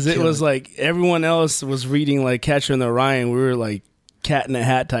 yeah. Because it was like everyone else was reading like Catcher in the Rye. We were like Cat in a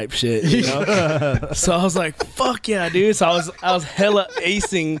Hat type shit, you know? So I was like, fuck yeah, dude. So I was hella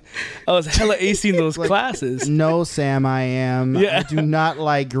acing those classes. No, Sam, I am. Yeah. I do not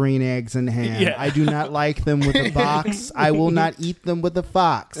like green eggs and ham. Yeah. I do not like them with a box. I will not eat them with a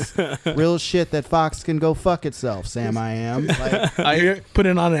fox. Real shit that fox can go fuck itself, Sam, I am. Like, I put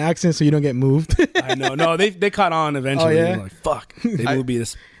it on an accent so you don't get moved. I know. No, they caught on eventually. Oh, yeah? Like, fuck. They will be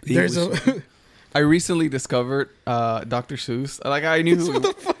this. I recently discovered Dr. Seuss. Like I knew who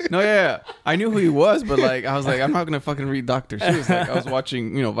I knew who he was, but like I was like, I'm not gonna fucking read Dr. Seuss. Like I was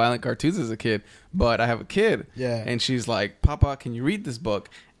watching, violent cartoons as a kid, but I have a kid. Yeah. And she's like, Papa, can you read this book?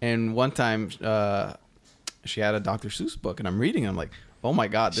 And one time she had a Dr. Seuss book, and I'm reading. I'm like, oh my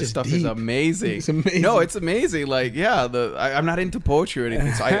god, this Just stuff deep. is amazing. It's amazing. No, it's amazing. Like, yeah, I'm not into poetry or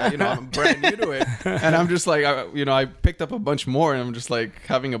anything, so I'm brand new to it, and I'm just like, I picked up a bunch more, and I'm just like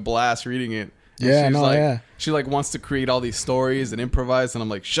having a blast reading it. And she like wants to create all these stories and improvise, and I'm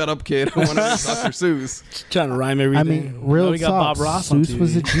like, shut up, kid. I want to read Dr. Seuss. Trying to rhyme everything. I mean, real we got talk. Bob Ross on Seuss TV.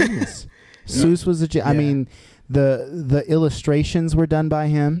 was a genius. Seuss was a genius. I mean, the illustrations were done by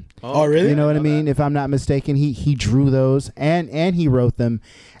him. Oh, really? You know what I mean? If I'm not mistaken, he drew those and he wrote them.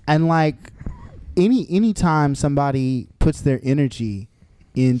 And like any time somebody puts their energy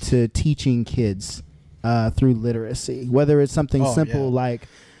into teaching kids through literacy, whether it's something simple like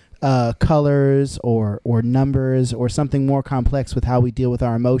colors or numbers or something more complex with how we deal with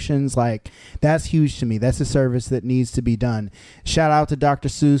our emotions, like that's huge to me. That's a service that needs to be done. Shout out to Dr.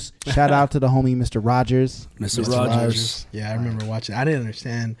 Seuss. Shout out to the homie Mr. Rogers. Mr. Rogers. Yeah, I remember watching. I didn't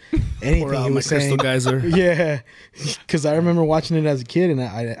understand anything he was Crystal saying. Geyser. Yeah, because I remember watching it as a kid, and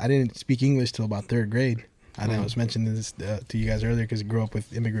I didn't speak English till about third grade. I think I was mentioning this to you guys earlier because I grew up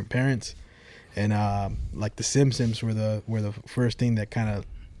with immigrant parents, and like the Simpsons were the first thing that kind of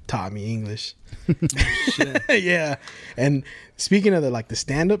taught me English. Yeah. And speaking of the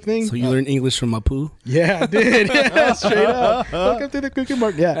stand-up thing, So you learned English from Mapu? yeah, I did. Yeah, straight up. Welcome to the cookie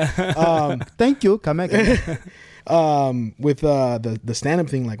mark. Yeah. Thank you. Come again. With the stand-up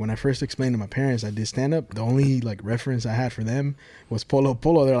thing, like when I first explained to my parents I did stand-up, the only like reference I had for them was Polo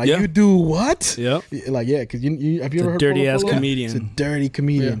Polo. They're like, Yeah. you do what? Yep. Like, yeah, because you have you ever heard dirty Polo ass Polo? comedian. It's a dirty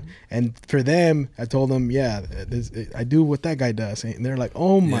comedian. And for them, I told them, yeah, I do what that guy does. And they're like,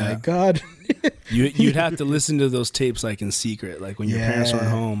 oh my Yeah. God. You'd have to listen to those tapes like in secret, like when your parents weren't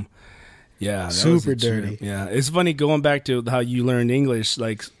home. Yeah, that was Super a trip. dirty. Yeah, it's funny going back to how you learned English,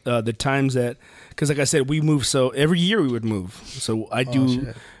 like the times that, because like I said, we moved. So every year we would move. So I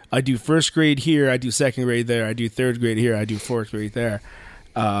do first grade here, I do second grade there, I do third grade here, I do fourth grade there.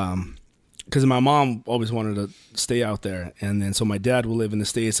 Because my mom always wanted to stay out there, and then so my dad would live in the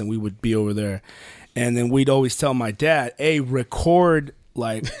States, and we would be over there, and then we'd always tell my dad, "Hey, record."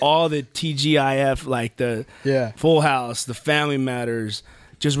 Like all the TGIF, like the Full House, the Family Matters,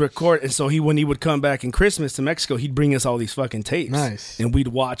 just record. And so when he would come back in Christmas to Mexico, he'd bring us all these fucking tapes. Nice. And we'd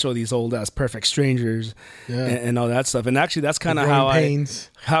watch all these old ass Perfect Strangers and all that stuff. And actually, that's kind of how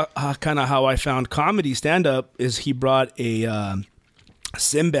I found comedy stand up. Is he brought a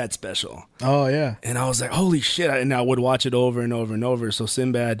Sinbad special. Oh yeah. And I was like, holy shit! And I would watch it over and over and over. So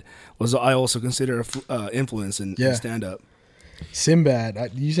Sinbad was I also consider influence in stand up.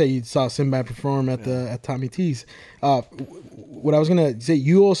 Sinbad. You say you saw Sinbad perform at Tommy T's. What I was gonna say,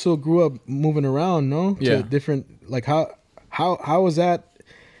 you also grew up moving around, no? Yeah. To different, like how was that?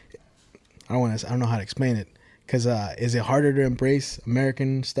 I don't know how to explain it. Cause is it harder to embrace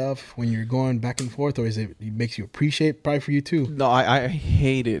American stuff when you're going back and forth, or it makes you appreciate? Probably for you too. No, I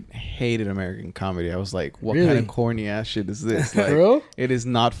hated American comedy. I was like, what kind of corny ass shit is this? Like, real? It is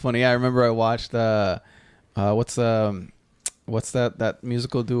not funny. I remember I watched what's that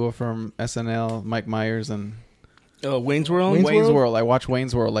musical duo from SNL, Mike Myers and Wayne's World? Wayne's World. I watched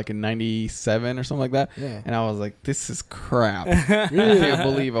Wayne's World like in 97 or something like that. Yeah. And I was like, this is crap. Really? I can't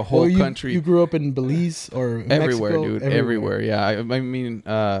believe a whole country. You grew up in Belize or everywhere, Mexico? dude. Everywhere. Yeah. I mean,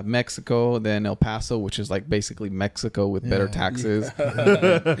 Mexico, then El Paso, which is like basically Mexico with better taxes.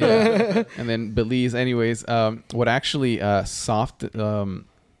 Yeah. And then Belize. Anyways, what actually kind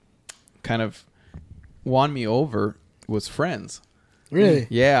of won me over was Friends. Really?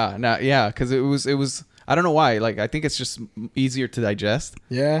 Yeah. Because it was. I don't know why. Like, I think it's just easier to digest.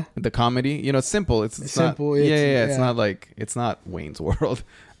 Yeah. The comedy, it's simple. It's simple. Not, it's not like it's not Wayne's World.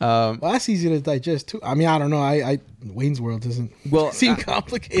 Well, that's easy to digest too. I mean, I don't know. I Wayne's World doesn't seem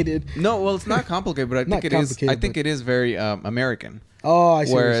complicated. No, well, it's not complicated, but I think it is. I think it is very American. Oh, I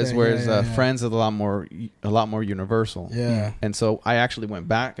see. Whereas Friends is a lot more universal. Yeah. And so I actually went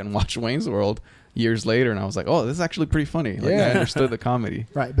back and watched Wayne's World years later, and I was like, oh, this is actually pretty funny. Like, I understood the comedy.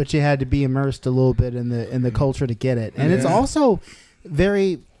 Right, but you had to be immersed a little bit in the culture to get it. And it's also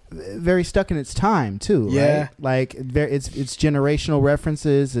very, very stuck in its time too, right? Like it's generational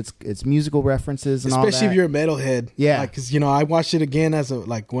references, it's musical references, and especially all that. if you're a metalhead. Yeah, because I watched it again as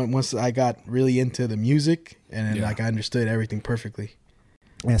once I got really into the music, and then I understood everything perfectly.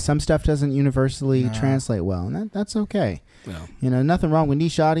 Yeah, some stuff doesn't universally translate well, and that's okay. No. Nothing wrong with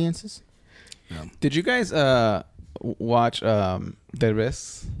niche audiences. Yeah. Did you guys watch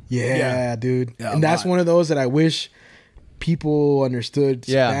Derbez? Yeah, dude. Yeah, and that's one of those that I wish people understood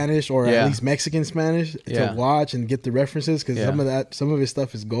Spanish or at least Mexican Spanish to watch and get the references, because some of his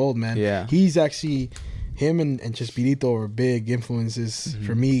stuff is gold, man. Yeah. He's actually, him and Chespirito are big influences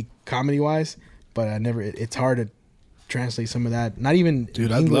for me comedy wise, but it's hard to translate some of that. Not even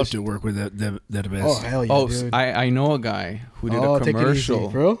dude. English. I'd love to work with that. Oh hell yeah, dude. I know a guy who did a Take it easy, commercial,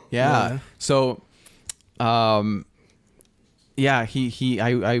 bro. Yeah. So, yeah, I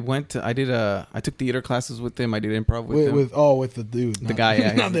took theater classes with him. I did improv with him. With the dude, The guy,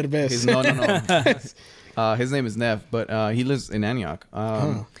 yeah. not the best. No. His name is Nev, but he lives in Antioch.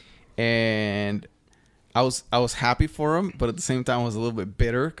 And I was happy for him, but at the same time I was a little bit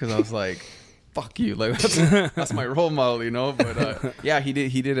bitter because I was like, fuck you, like that's my role model, you know. But yeah, he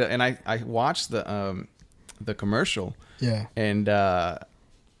did it, and I watched the commercial. Yeah. And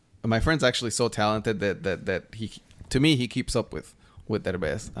my friend's actually so talented that he, to me, he keeps up with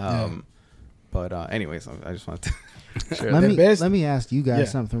Derbez. But anyways, I just wanted to share that. Let me ask you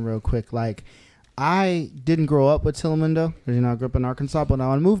guys something real quick. Like, I didn't grow up with Telemundo. I grew up in Arkansas, but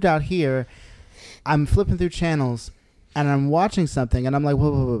now I moved out here. I'm flipping through channels, and I'm watching something, and I'm like,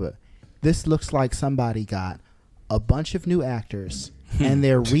 whoa. This looks like somebody got a bunch of new actors, and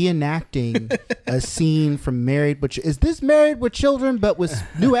they're reenacting a scene from Married with... Is this Married with Children, but with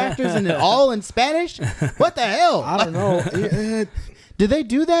new actors and it all in Spanish? What the hell? I don't know. Do they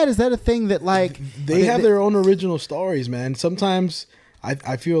do that? Is that a thing that, like... They have their own original stories, man. Sometimes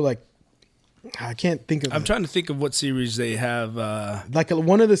I feel like... I can't think of... I'm trying to think of what series they have. Like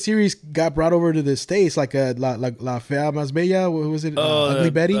one of the series got brought over to the States, like La Fea Más Bella. What was it?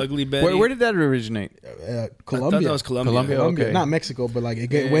 Ugly Betty? Ugly Betty. Where did that originate? Colombia. I thought that was Colombia. Okay. Not Mexico, but like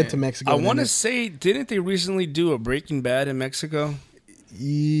it went to Mexico. I want to say, didn't they recently do a Breaking Bad in Mexico?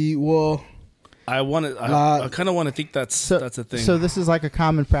 Well... I kind of want to think that's a thing. So this is like a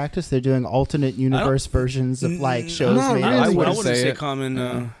common practice. They're doing alternate universe versions of like shows. Not made really. I wouldn't wouldn't say it. common.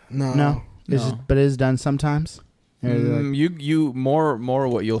 No. But it is done sometimes. You more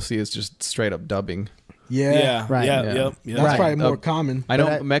what you'll see is just straight up dubbing. Yeah. Right. Yep. That's probably more common. I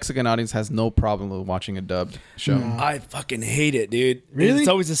know Mexican audience has no problem with watching a dubbed show. I fucking hate it, dude. Really? It's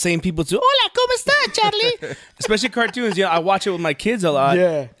always the same people too. Hola, ¿cómo está, Charlie? Especially cartoons. Yeah, I watch it with my kids a lot.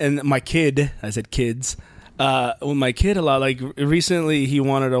 Yeah. And my kid, I said kids. With my kid a lot. Like recently, he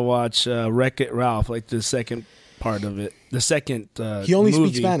wanted to watch Wreck-It Ralph, like the second part of it. The second he only movie.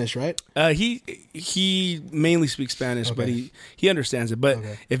 speaks Spanish, right? He mainly speaks Spanish, but he understands it. But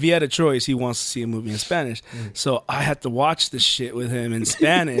if he had a choice, he wants to see a movie in Spanish. So I had to watch this shit with him in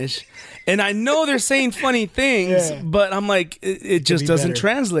Spanish. And I know they're saying funny things, but I'm like, it just doesn't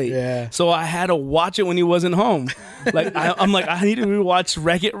translate. Yeah. So I had to watch it when he wasn't home. Like I'm like, I need to rewatch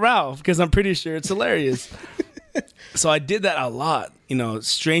Wreck-It Ralph because I'm pretty sure it's hilarious. So I did that a lot. You know,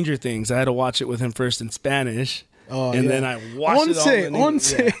 Stranger Things. I had to watch it with him first in Spanish. And then I watched it all.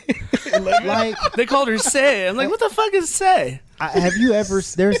 Like they called her Say. I'm like, what the fuck is Say? Have you ever?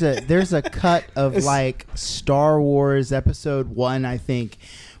 There's a cut of like Star Wars Episode 1, I think,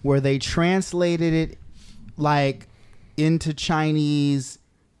 where they translated it like into Chinese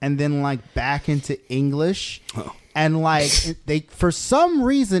and then like back into English. Oh. And like they, for some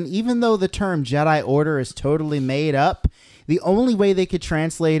reason, even though the term Jedi Order is totally made up, the only way they could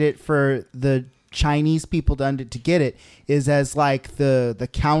translate it for the Chinese people to get it is as like the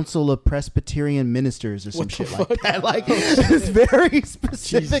Council of Presbyterian Ministers or some shit like that. Like this very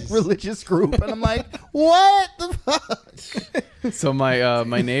specific religious group, and I'm like, what the fuck? So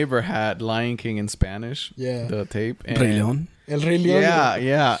my neighbor had Lion King in Spanish. Yeah, the tape. And Rey León. El Rey León.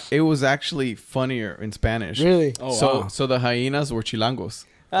 Yeah. It was actually funnier in Spanish. Really? Oh, wow. So the hyenas were chilangos.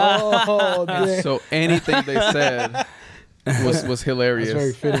 Oh, damn. So anything they said was hilarious.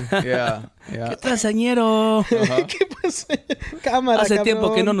 That's very fitting. Yeah. ¿Qué pasañero? ¿Qué pasa? Cámara, Hace cabrón.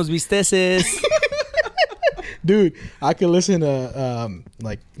 tiempo que no nos visteces. Dude, I could listen to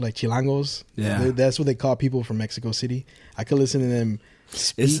like chilangos. Yeah. That's what they call people from Mexico City. I could listen to them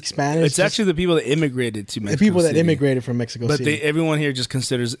speak Spanish. It's actually the people that immigrated to Mexico City. The people City. that immigrated from Mexico But City. everyone here just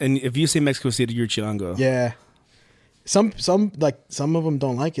considers, and if you say Mexico City, you're Chilango. Yeah. Some of them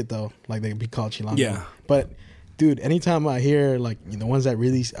don't like it though. Like they be called chilango. Yeah. But dude, anytime I hear like the ones that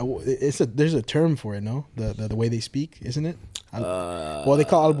really, there's a term for it, no? The way they speak, isn't it? Well, they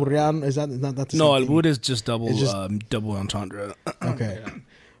call alburrean. Is that not the same No, thing? albur is just double entendre. Okay.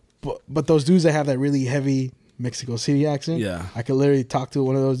 But those dudes that have that really heavy Mexico City accent, yeah, I could literally talk to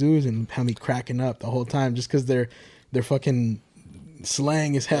one of those dudes and have me cracking up the whole time just because their fucking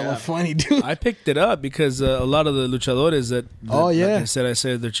slang is hella funny, dude. I picked it up because a lot of the luchadores that like I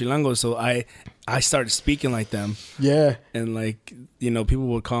said they're chilangos, so I started speaking like them. Yeah, and like people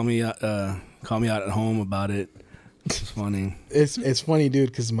would call me out at home about it. It's funny. It's funny,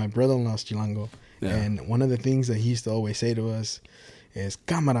 dude, because my brother-in-law's chilango, and one of the things that he used to always say to us is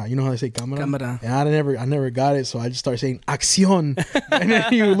cámara. You know how they say cámara? Cámara. And I never got it, so I just started saying acción. And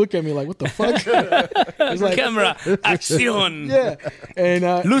then he would look at me like, what the fuck? It's like, Camera, acción. yeah. And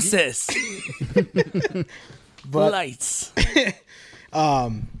Luces. but Lights.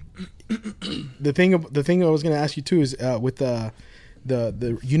 the thing I was gonna ask you too is with the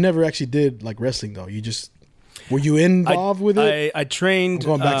you never actually did like wrestling though. You just were you involved with it? I trained. I'm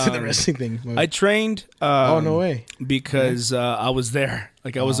going back to the wrestling thing. I trained. Oh no way! Because I was there.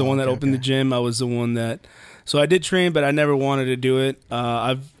 Like I was the one that opened the gym. I was the one that. So I did train, but I never wanted to do it.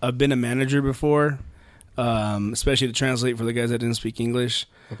 I've been a manager before, especially to translate for the guys that didn't speak English.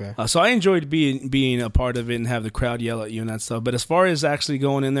 Okay. So I enjoyed being a part of it and have the crowd yell at you and that stuff. But as far as actually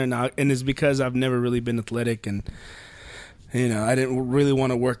going in there now, and it's because I've never really been athletic and. You know, I didn't really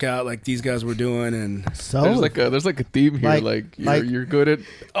want to work out like these guys were doing, and So there's like a theme here. You're good at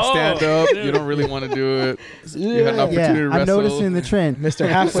stand up. You don't really want to do it. You had an opportunity to wrestle. I'm noticing the trend. Mr.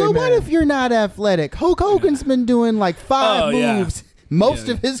 Halfway So Man. what if you're not athletic? Hulk Hogan's been doing like 5 moves most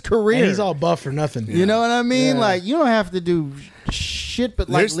of his career. And he's all buff for nothing. You know what I mean? Yeah. Like you don't have to do shit, but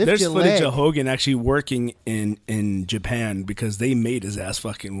like lift there's your footage leg. of Hogan actually working in Japan because they made his ass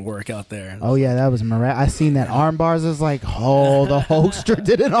fucking work out there. Oh yeah, that was I seen that arm bars. I was like, oh, the Hulkster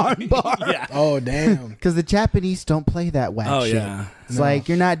did an arm bar. Yeah. Oh damn. Because the Japanese don't play that whack Oh shit. yeah. It's like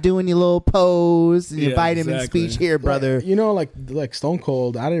you're not doing your little pose and your Yeah, vitamin exactly. speech here, brother. You know, like Stone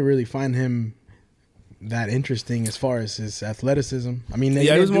Cold, I didn't really find him that interesting as far as his athleticism. I mean,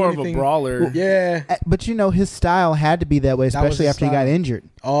 Yeah, he was more of a brawler. Yeah. But you know, his style had to be that way, That was especially his after he got style. injured.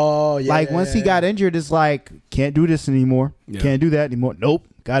 Oh yeah. Like once he got injured, it's like can't do this anymore. Yeah. Can't do that anymore. Nope.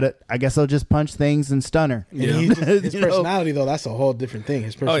 Got it. I guess I'll just punch things and stun her. And Yeah. his You know? personality though, that's a whole different thing.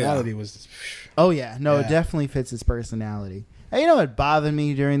 His personality was. Oh yeah, no, it Yeah. definitely fits his personality. And you know what bothered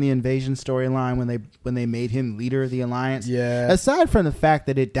me during the invasion storyline when they made him leader of the alliance? Yeah. Aside from the fact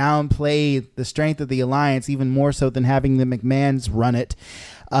that it downplayed the strength of the alliance even more so than having the McMahons run it,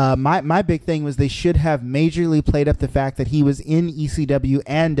 my big thing was they should have majorly played up the fact that he was in ECW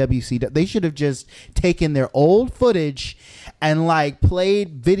and WCW. They should have just taken their old footage and like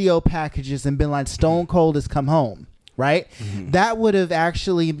played video packages and been like, Stone Cold has come home, right? Mm-hmm. That would have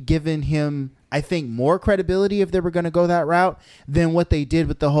actually given him, I think, more credibility if they were going to go that route than what they did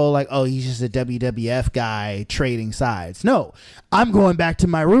with the whole like, oh, he's just a WWF guy trading sides. No, I'm going back to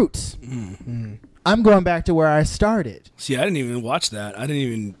my roots. Mm-hmm. I'm going back to where I started. See, I didn't even watch that. I didn't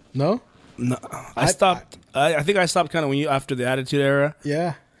even. No. I stopped. I think I stopped kind of after the Attitude Era.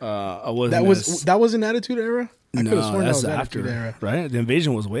 Yeah. I wasn't. That was an Attitude Era. I could have sworn that that's was after. Attitude Era. Right? The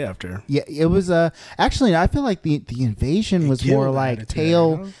invasion was way after. Yeah, it was actually I feel like the invasion was more killed like Attitude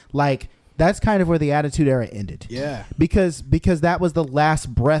tail Era. like that's kind of where the Attitude Era ended. Yeah. Because that was the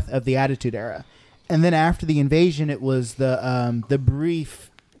last breath of the Attitude Era. And then after the invasion it was the brief,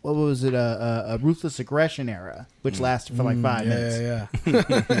 what was it, a ruthless aggression era, which lasted for like 5 minutes. Yeah.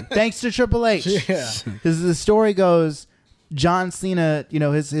 Thanks to Triple H. Yeah. Because the story goes, John Cena, you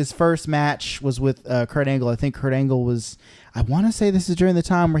know, his first match was with Kurt Angle. I think Kurt Angle was, I want to say this is during the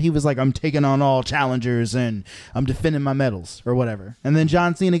time where he was like, I'm taking on all challengers and I'm defending my medals or whatever. And then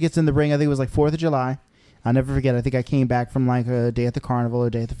John Cena gets in the ring. I think it was like 4th of July. I'll never forget. I think I came back from like a day at the carnival or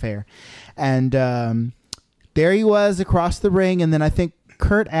a day at the fair. And there he was across the ring. And then I think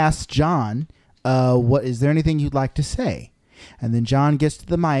Kurt asked John, "What is there anything you'd like to say?" And then John gets to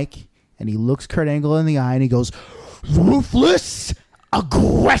the mic and he looks Kurt Angle in the eye and he goes, "Ruthless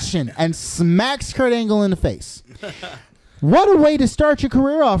aggression," and smacks Kurt Angle in the face. What a way to start your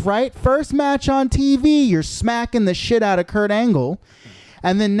career off, right? First match on TV, you're smacking the shit out of Kurt Angle.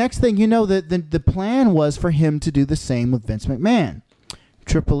 And then next thing you know, the plan was for him to do the same with Vince McMahon.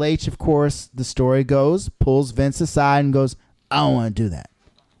 Triple H, of course, the story goes, pulls Vince aside and goes, "I don't want to do that.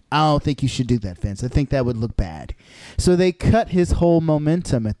 I don't think you should do that, Vince. I think that would look bad." So they cut his whole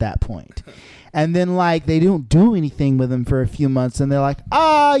momentum at that point. And then, like, they don't do anything with him for a few months, and they're like,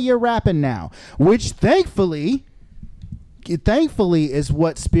 you're rapping now. Which, thankfully is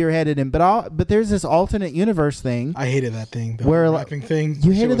what spearheaded him. But there's this alternate universe thing. I hated that thing. The Where, rapping thing.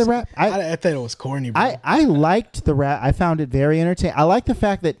 You Shit hated was- the rap? I thought it was corny, bro. I liked the rap. I found it very entertaining. I like the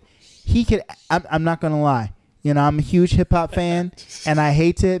fact that he could, I'm not going to lie. You know, I'm a huge hip-hop fan, and I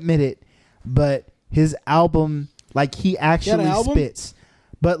hate to admit it, but his album, like, he actually spits.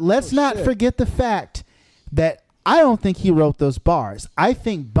 But let's not forget the fact that I don't think he wrote those bars. I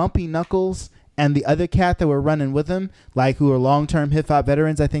think Bumpy Knuckles and the other cat that were running with him, like, who are long-term hip-hop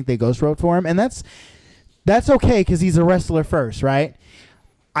veterans, I think they ghost wrote for him. And that's okay because he's a wrestler first, right?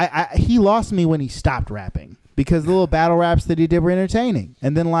 He lost me when he stopped rapping because the little battle raps that he did were entertaining.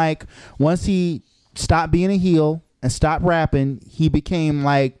 And then, like, once he stopped being a heel and stopped rapping, he became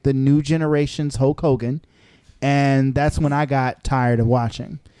like the new generation's Hulk Hogan. And that's when I got tired of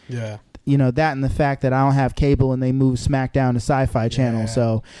watching. Yeah. You know, that and the fact that I don't have cable and they moved SmackDown to Sci-Fi Channel.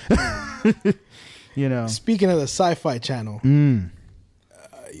 So, you know. Speaking of the Sci-Fi Channel,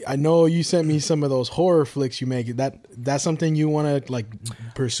 I know you sent me some of those horror flicks you make. That's something you want to like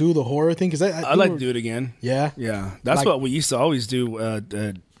pursue, the horror thing? Because I'd like to do it again. Yeah? Yeah. That's like, what we used to always do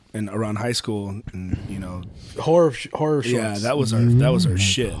around high school, and you know, horror shorts. Yeah, that was our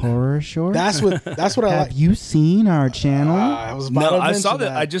shit. Horror shorts. That's what I like. Have you seen our channel? I saw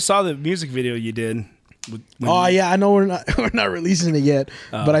that. I just saw the music video you did. Yeah, I know we're not releasing it yet,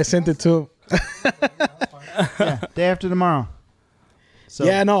 but I sent it to him. Day after tomorrow. So.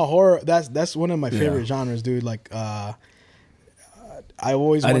 Yeah, no, horror. That's one of my favorite genres, dude. Like, I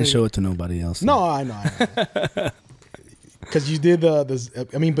didn't show it to nobody else. No, I know. Because you did but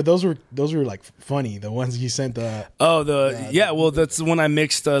those were like funny. The ones you sent well, that's when I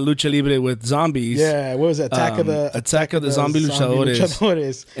mixed Lucha Libre with zombies. Yeah, what was it? Attack of the Zombie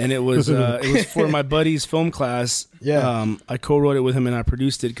Luchadores. And it was for my buddy's film class. Yeah, I co-wrote it with him and I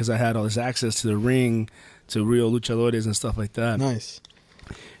produced it because I had all this access to the ring, to real luchadores and stuff like that. Nice.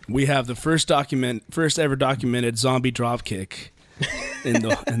 We have the first ever documented zombie dropkick in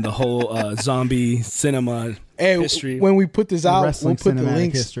the whole zombie cinema history. When we put this out, we'll put the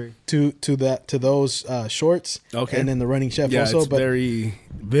links history. to those shorts. Okay. And then the Running Chef also. It's very,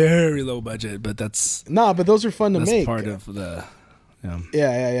 very low budget, but that's but those are fun to make. Part of the.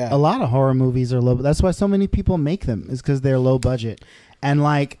 Yeah. A lot of horror movies are low. That's why so many people make them, is because they're low budget. And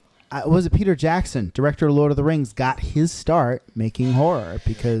like, was it Peter Jackson, director of Lord of the Rings, got his start making horror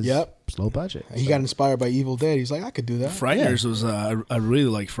because it's low budget. He got inspired by Evil Dead. He's like, I could do that. Frighteners was I really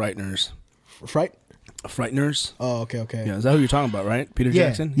like Frighteners. Frighteners. Oh, okay. Yeah, is that who you're talking about, right? Peter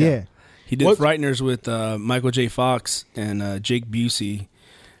Jackson. Yeah. He did Frighteners with Michael J. Fox and Jake Busey,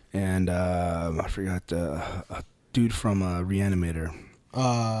 and I forgot a dude from Reanimator.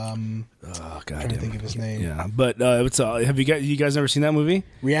 God, trying to think of his name. Yeah, but have you guys ever seen that movie?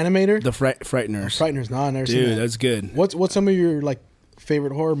 Reanimator? The Frighteners. Frighteners, no, I never seen that. Dude, that's good. What's some of your like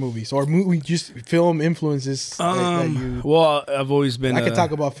favorite horror movies or just film influences that you? Well, I've always been. I could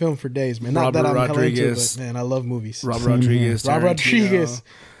talk about film for days, man. Not Robert that I'm Rodriguez, into it, but man, I love movies. Rob Rodriguez.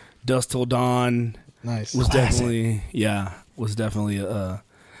 Dusk Till Dawn. Nice. Was definitely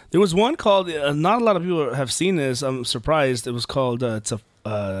there was one called. Not a lot of people have seen this. I'm surprised. It was called. It's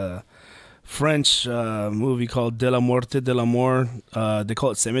a French movie called De la Muerte de l'Amour. They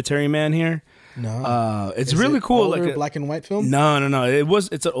call it Cemetery Man here. No, it's really cool. Older, like black and white film. No.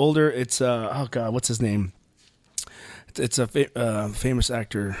 It's an older. It's oh god, what's his name? It's a famous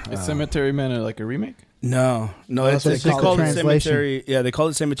actor. Is Cemetery Man like a remake? No. They called it Cemetery. Yeah, they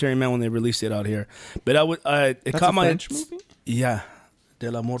called it Cemetery Man when they released it out here. But it caught my French movie. Yeah. De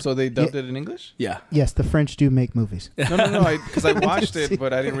la Mort. So they dubbed it in English? Yeah. Yes, the French do make movies. No, because I watched it,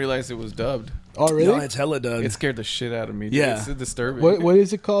 but I didn't realize it was dubbed. Oh, really? No, it's hella dubbed. It scared the shit out of me. Yeah. It's disturbing. What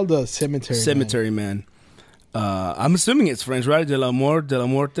is it called? The Cemetery Man. I'm assuming it's French, right? De la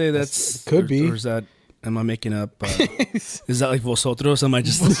Muerte. That's could be. Or is that? Am I making up? Is that like vosotros? Am I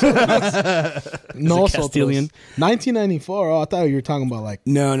just no Castilian? 1994. Oh, I thought you were talking about like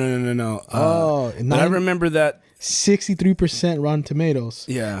no. But I remember that 63% Rotten Tomatoes.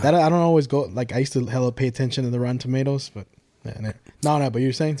 Yeah, that I don't always go like. I used to hella pay attention to the Rotten Tomatoes, but no. But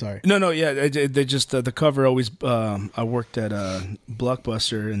you're saying sorry. No. Yeah, they just the cover always. I worked at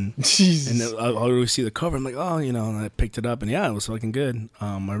Blockbuster and I always see the cover. I'm like, oh, and I picked it up and yeah, it was fucking good.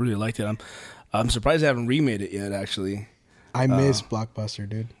 I really liked it. I'm surprised they haven't remade it yet, actually. I miss Blockbuster,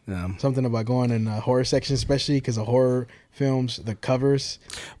 dude. Yeah. Something about going in the horror section, especially because of horror films, the covers.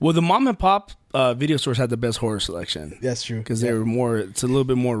 Well, the mom and pop video stores had the best horror selection. That's true. Because they were more, it's a little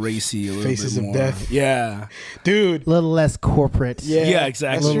bit more racy. Faces of Death. Yeah. Dude. A little less corporate. Yeah,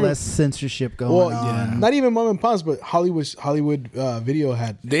 exactly. A little less censorship going on. Yeah. Not even mom and pops, but Hollywood Video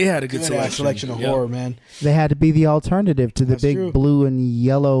had. They had a good selection of horror, man. They had to be the alternative to the big blue and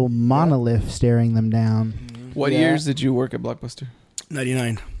yellow monolith staring them down. What years did you work at Blockbuster?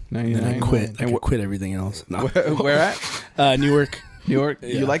 99. And I quit. I quit everything else. No. Where at? Newark. Yeah.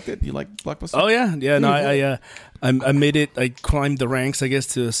 You liked it? You liked Blockbuster? Oh yeah. No, I made it. I climbed the ranks, I guess,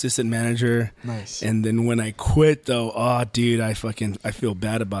 to assistant manager. Nice. And then when I quit, though, dude, I feel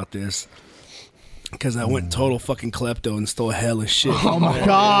bad about this because I went total fucking klepto and stole hella shit. Oh my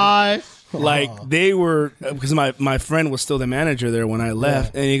god. Like they were, because my friend was still the manager there when I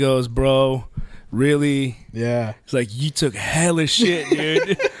left, and he goes, bro. Really? Yeah. It's like, you took hella shit,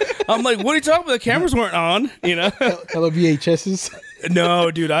 dude. I'm like, what are you talking about? The cameras weren't on, Hella VHSs. No,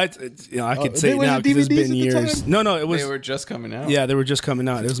 dude, I could say it now because it's been years. No, it was. They were just coming out. Yeah, they were just coming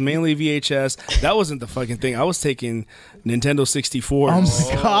out. It was mainly VHS. That wasn't the fucking thing. I was taking Nintendo 64. Oh my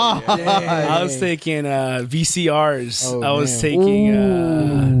god! I was taking VCRs. Oh, I was taking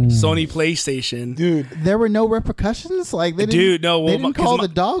Sony PlayStation. Dude, there were no repercussions. Like they didn't, dude, no, they didn't call the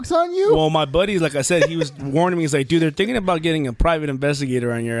dogs on you. Well, my buddy, like I said, he was warning me. He's like, dude, they're thinking about getting a private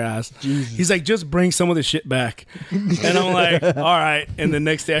investigator on your ass. Jesus. He's like, just bring some of the shit back. And I'm like, all right. And the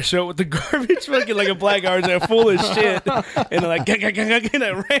next day I show up with the garbage fucking like a black garbage bag full of shit. And I'm like, and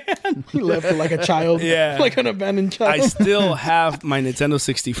I ran. You left it like a child. Yeah. Like an abandoned child. I still have my Nintendo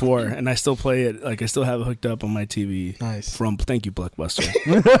 64 and I still play it. Like I still have it hooked up on my TV. Nice. Thank you, Blockbuster.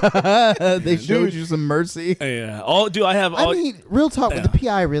 They showed you some mercy. Yeah. I mean, real talk, would the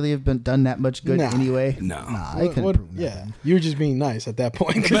PI really have been done that much good anyway? No. I couldn't prove nothing. Yeah. You were just being nice at that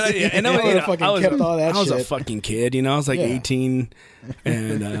point. But I kept all that I was shit. a fucking kid, I was like 18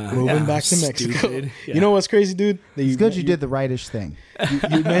 and moving back to Mexico. Stupid. Yeah. You know what's crazy, dude? It's good you did the rightish thing.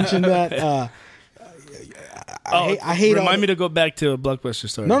 You mentioned that. I hate. Remind me to go back to a Blockbuster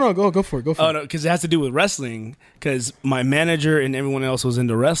story. No, go for it. Go for it. Oh no, because it has to do with wrestling. Because my manager and everyone else was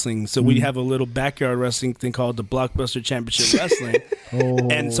into wrestling, so we have a little backyard wrestling thing called the Blockbuster Championship Wrestling.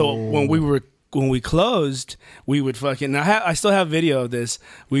 And so when we closed, we would fucking. I still have video of this.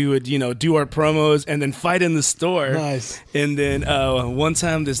 We would, do our promos and then fight in the store. Nice. And then one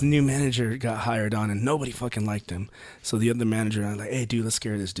time, this new manager got hired on, and nobody fucking liked him. So the other manager, I was like, "Hey, dude, let's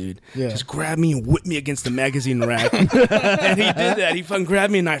scare this dude. Yeah. Just grab me and whip me against the magazine rack." And he did that. He fucking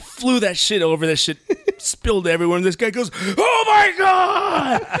grabbed me, and I flew that shit over. That shit spilled everywhere. And this guy goes, "Oh my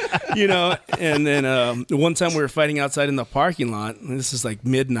god!" And then one time we were fighting outside in the parking lot. And this is like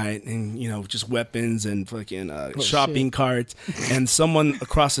midnight, and just weapons and fucking shopping carts. And someone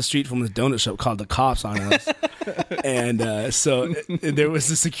across the street from the donut shop called the cops on us. And so there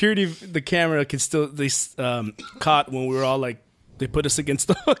was the camera could still caught when we were all like, they put us against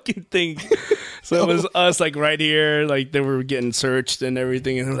the fucking thing. So it was us like right here, like they were getting searched and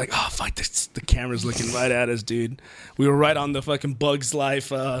everything. And they were like, oh fuck, the camera's looking right at us, dude. We were right on the fucking Bugs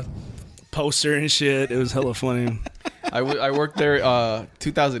Life poster and shit. It was hella funny. I worked there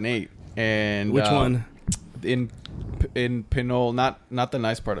 2008. And which one? In Pinole, not the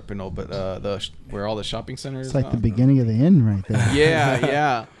nice part of Pinole, but where all the shopping centers. It's like the beginning of the end right there.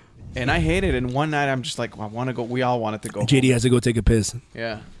 Yeah. And I hated it. And one night I'm just like, I want to go. We all wanted to go. JD has to go take a piss.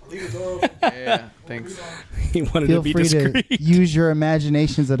 Yeah. Yeah. Thanks. He wanted Feel to be free discreet. to use your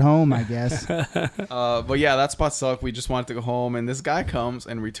imaginations at home, I guess. But yeah, that spot sucked. We just wanted to go home, and this guy comes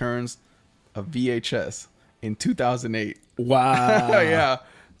and returns a VHS in 2008. Wow. Yeah.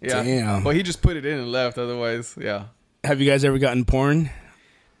 Damn. But he just put it in and left. Otherwise, yeah. Have you guys ever gotten porn?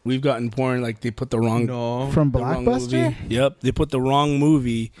 We've gotten porn like they put the wrong from the wrong Blockbuster. movie. Yep, they put the wrong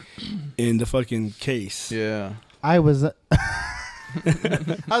movie in the fucking case. Yeah. I was gonna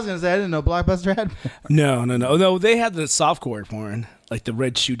say I didn't know Blockbuster had. No. They had the softcore porn, like the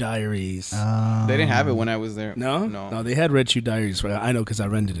Red Shoe Diaries. They didn't have it when I was there. No. They had Red Shoe Diaries. I know because I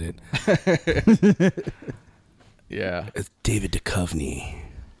rented it. Yeah. It's David Duchovny.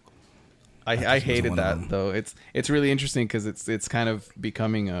 I hated that though. It's really interesting because it's kind of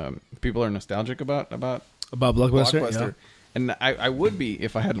becoming people are nostalgic about Blockbuster. Yeah. And I would be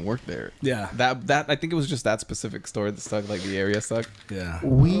if I hadn't worked there. Yeah. That I think it was just that specific store that stuck, like the area stuck. Yeah.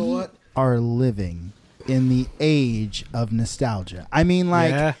 We are living in the age of nostalgia. I mean,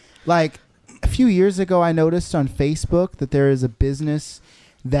 like a few years ago, I noticed on Facebook that there is a business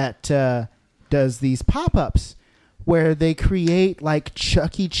that does these pop-ups where they create like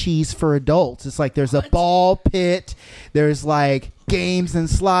Chuck E. Cheese for adults. It's like there's a ball pit, there's like games and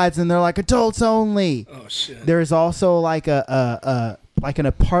slides, and they're like adults only. Oh shit. There's also like like an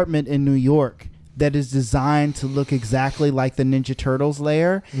apartment in New York that is designed to look exactly like the Ninja Turtles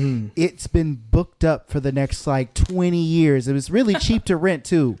lair. It's been booked up for the next like 20 years. It was really cheap to rent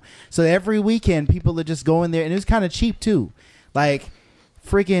too. So every weekend people are just going there, and it was kind of cheap too. Like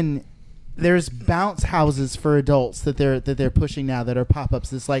freaking there's bounce houses for adults that they're pushing now that are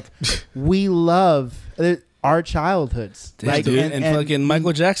pop-ups. It's like we love our childhoods. Damn, like, dude. And fucking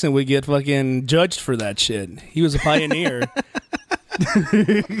Michael Jackson would get fucking judged for that shit. He was a pioneer.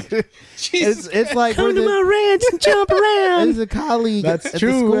 It's like come to my ranch and jump around. There's a colleague at the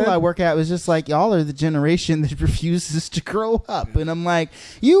school I work at was just like, y'all are the generation that refuses to grow up. And I'm like,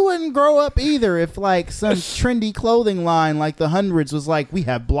 you wouldn't grow up either if like some trendy clothing line like the Hundreds was like, we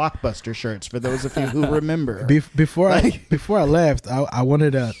have Blockbuster shirts for those of you who remember. Before I left, I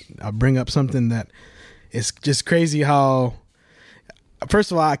wanted to bring up something that is just crazy how First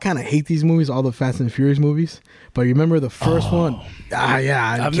of all, I kind of hate these movies, all the Fast and Furious movies. But remember the first one?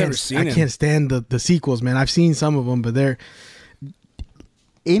 I've never seen it. I can't stand the sequels, man. I've seen some of them, but they're...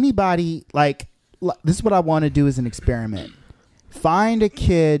 Anybody, like, this is what I want to do as an experiment. Find a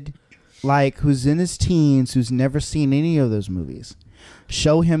kid, like, who's in his teens, who's never seen any of those movies.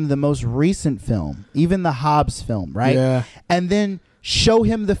 Show him the most recent film, even the Hobbs film, right? Yeah. And then show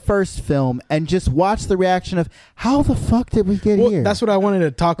him the first film and just watch the reaction of, how the fuck did we get here? That's what I wanted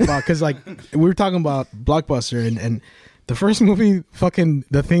to talk about, because, like, we were talking about Blockbuster, and the first movie, fucking,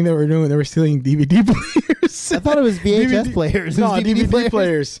 the thing they were doing, they were stealing DVD players. I thought it was VHS players. No, DVD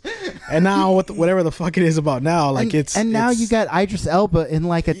players. And now, whatever the fuck it is about now, like, and now you got Idris Elba in,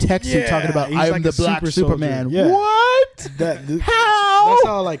 like, a tech suit talking about, he's I'm like the Black Superman. Yeah. What? How? That's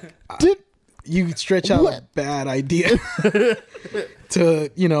how, like, you stretch out a bad idea to,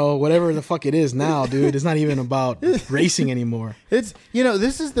 you know, whatever the fuck it is now, dude. It's not even about racing anymore. It's, you know,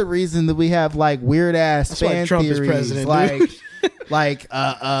 this is the reason that we have, like, weird ass fan Trump theories, is president, like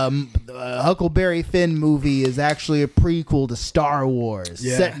Huckleberry Finn movie is actually a prequel to Star Wars,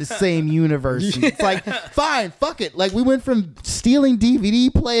 set in the same universe. Yeah. It's like, fine, fuck it. Like, we went from stealing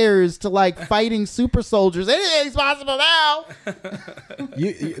DVD players to, like, fighting super soldiers. Anything's possible now.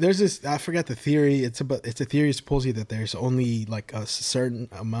 There's this, I forgot the theory. It's a theory supposedly that there's only like a certain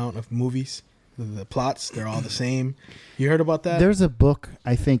amount of movies. The plots, they're all the same. You heard about that? There's a book,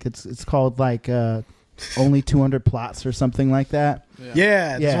 I think it's called like Only 200 Plots or something like that.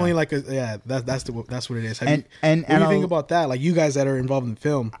 Yeah, it's only like that's what it is. What do you think about that? Like, you guys that are involved in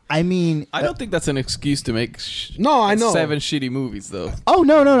film. I mean, I don't think that's an excuse to make I know 7 shitty movies though. Oh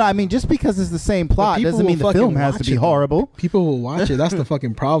no. I mean, just because it's the same plot doesn't mean the film has to be horrible. People will watch it. That's the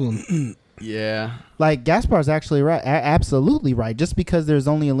fucking problem. Yeah. Like, Gaspar's actually right, absolutely right. Just because there's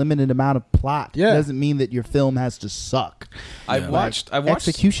only a limited amount of plot doesn't mean that your film has to suck. I've watched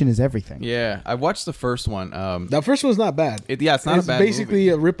execution is everything. Yeah, I watched the first one. That first one's not bad. It's not a bad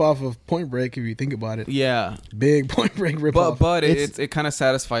basically movie. a ripoff of Point Break, if you think about it. Yeah, big Point Break ripoff. But it kind of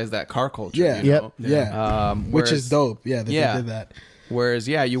satisfies that car culture. Yeah, you know? yeah. Which is dope. Yeah, they did that. Whereas,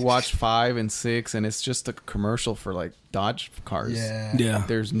 you watch 5 and 6, and it's just a commercial for, like, Dodge cars. Yeah.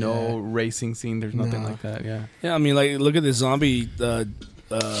 There's no racing scene. There's nothing like that. Yeah. Yeah, I mean, like, look at the zombie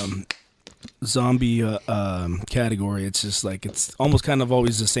category. It's just like, it's almost kind of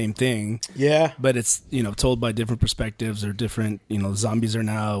always the same thing. Yeah. But it's, you know, told by different perspectives or different, you know, zombies are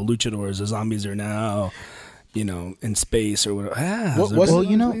now luchadors, the zombies are now, you know, in space or whatever.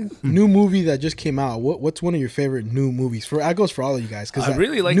 New movie that just came out. What's one of your favorite new movies? That goes for all of you guys. Because I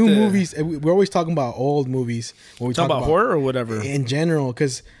really like new movies. We're always talking about old movies. When we talk about horror or whatever in general.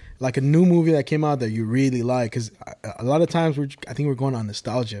 Because like a new movie that came out that you really like. Because a lot of times I think we're going on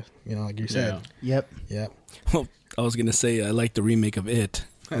nostalgia. You know, like you said. Yep. Well, I was gonna say I like the remake of It.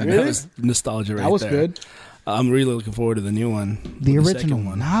 Really? That was nostalgia right there. That was good. I'm really looking forward to the new one. The original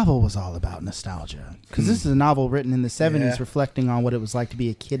novel was all about nostalgia. Because this is a novel written in the 70s reflecting on what it was like to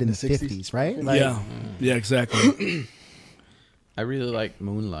be a kid in the 50s, right? Like, yeah, exactly. I really like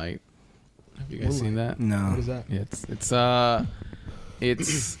Moonlight. Have you guys seen that? No. What is that? Yeah,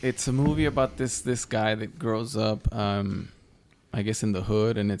 it's a movie about this guy that grows up, I guess, in the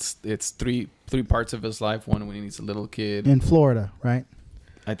hood, and it's three parts of his life. One when he's a little kid in Florida, right?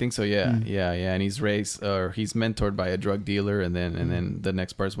 I think so. Yeah, and he's raised or he's mentored by a drug dealer, and then the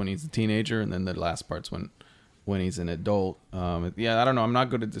next part's when he's a teenager, and then the last part's when he's an adult. I don't know. I'm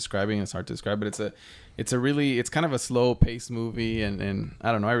not good at describing. It's hard to describe, but it's kind of a slow paced movie, and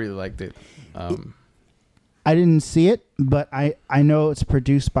I don't know. I really liked it. I didn't see it, but I know it's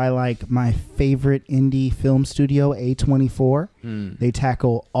produced by like my favorite indie film studio, A24. They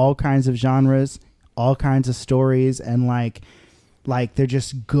tackle all kinds of genres, all kinds of stories, and like they're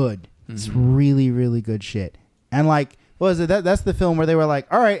just good. It's really, really good shit. And like, what was it? That's the film where they were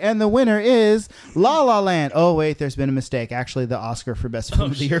like, all right, and the winner is La La Land. Oh, wait, there's been a mistake. Actually, the Oscar for Best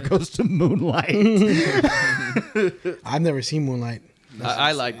Film of the Year goes to Moonlight. I've never seen Moonlight.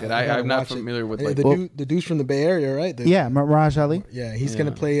 I liked it. I'm not familiar with like the dude's from the Bay Area, right? Miraj Ali. Yeah, he's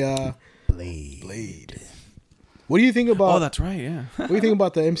gonna play Blade. What do you think about? Oh, that's right. Yeah. What do you think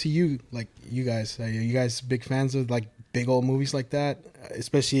about the MCU? Like, you guys, are you guys big fans of like big old movies like that,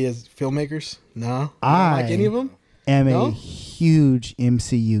 especially as filmmakers? No, I like any of them. Am a huge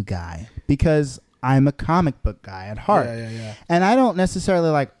MCU guy because I'm a comic book guy at heart. Yeah. And I don't necessarily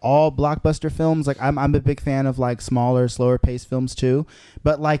like all blockbuster films. Like I'm a big fan of like smaller, slower paced films too.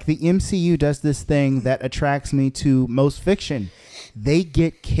 But like the MCU does this thing that attracts me to most fiction. They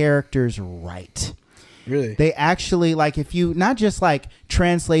get characters right. Really? They actually, like, if you not just like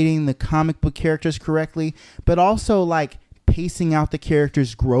translating the comic book characters correctly, but also like pacing out the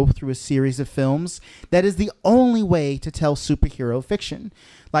characters' growth through a series of films. That is the only way to tell superhero fiction.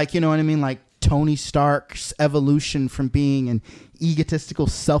 Like, you know what I mean? Like Tony Stark's evolution from being an egotistical,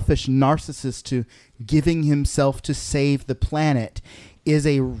 selfish narcissist to giving himself to save the planet is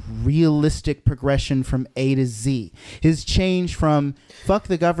a realistic progression from A to Z. His change from fuck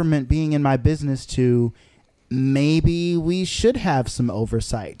the government being in my business to maybe we should have some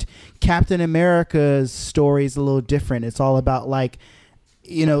oversight. Captain America's story is a little different. It's all about like,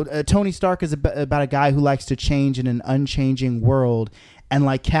 you know, Tony Stark is about a guy who likes to change in an unchanging world. And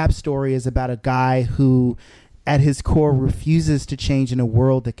like Cap's story is about a guy who at his core refuses to change in a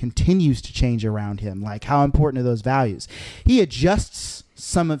world that continues to change around him. Like, how important are those values? He adjusts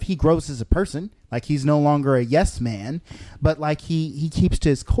he grows as a person. Like, he's no longer a yes man, but like he keeps to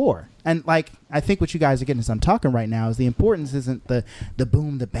his core. And like, I think what you guys are getting as I'm talking right now is the importance isn't the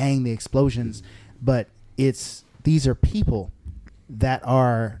boom, the bang, the explosions, but these are people that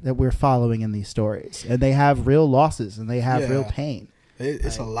we're following in these stories, and they have real losses and they have real pain.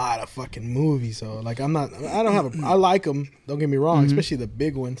 It's a lot of fucking movies, so like I like them. Don't get me wrong, especially the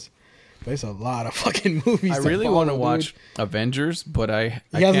big ones. But it's a lot of fucking movies. I really want to watch Avengers, but I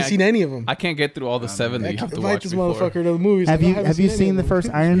haven't seen any of them. I can't get through all the 7 that you have to watch this before. motherfucker to the movies. Have you seen the first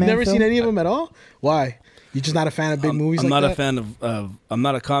Iron Man? You've never film? seen any of them at all? Why? You're just not a fan of big movies? I'm like not that? a fan of. I'm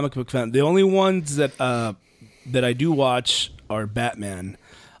not a comic book fan. The only ones that I do watch are Batman.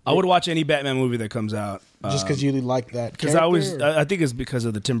 I would watch any Batman movie that comes out. Just because you like that? Because I think it's because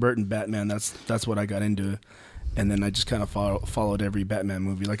of the Tim Burton Batman. That's what I got into, and then I just kind of followed every Batman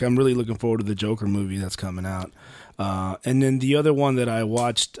movie. Like, I'm really looking forward to the Joker movie that's coming out. And then the other one that I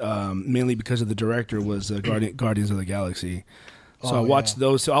watched mainly because of the director was Guardians of the Galaxy. So I watched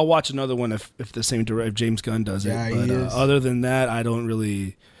those. So I'll watch another one if the same director, if James Gunn does it. Yeah, But he is. other than that, I don't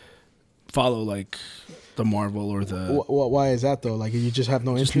really follow like the Marvel or the. Why is that though? Like, you just have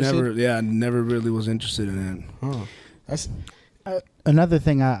no interest? Never really was interested in it. Huh. That's Another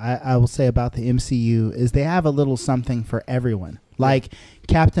thing I will say about the MCU is they have a little something for everyone. Like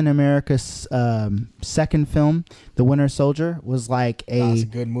Captain America's second film, The Winter Soldier, was like that's a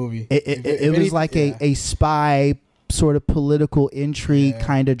good movie. It was like a spy sort of political intrigue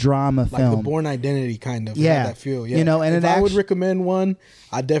kind of drama like film. The Bourne Identity kind of. Yeah. That feel. Yeah. You know, and if I would recommend one,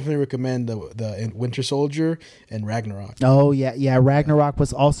 I definitely recommend the Winter Soldier and Ragnarok. Oh yeah. Ragnarok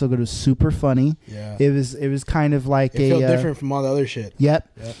was also good. It was super funny. Yeah. It was kind of like it felt different from all the other shit. Yep.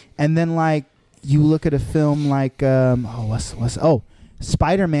 And then like you look at a film like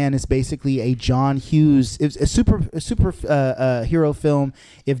Spider-Man is basically a John Hughes. It's a super hero film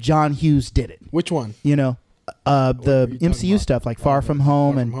if John Hughes did it. Which one? You know, the MCU stuff like Far From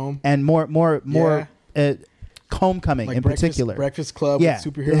Home and more Homecoming like in particular. Breakfast Club with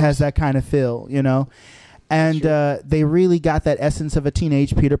superheroes. It has that kind of feel, you know. And they really got that essence of a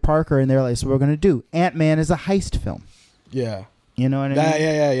teenage Peter Parker, and they're like, so we're going to do. Ant-Man is a heist film. Yeah. You know what I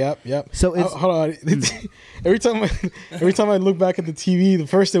mean? Yep. So it's hold on. every time I look back at the TV, the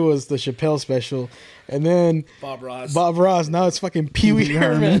first it was the Chappelle special, and then Bob Ross. Now it's fucking Pee Wee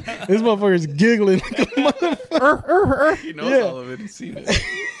Herman. This motherfucker's giggling like a motherfucker. He knows all of it. He's seen it.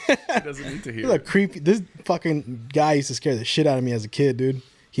 He doesn't need to hear He's it. like creepy. This fucking guy used to scare the shit out of me as a kid, dude.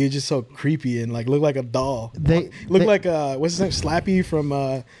 He was just so creepy and like looked like a doll. Like what's his name? Slappy from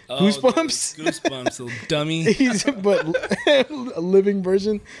Goosebumps. Goosebumps, little dummy. But a living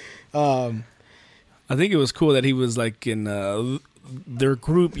version. I think it was cool that he was like in their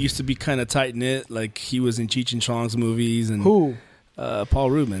group used to be kind of tight knit. Like he was in Cheech and Chong's movies and who?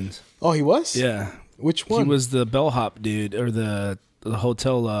 Paul Rubens. Oh, he was. Yeah. Which one? He was the bellhop dude or the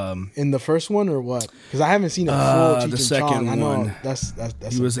hotel. In the first one or what? Because I haven't seen a full Cheech the and second Chong. I know one. that's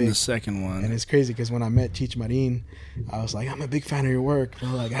He was in the second one. And it's crazy because when I met Cheech Marin, I was like, I'm a big fan of your work. But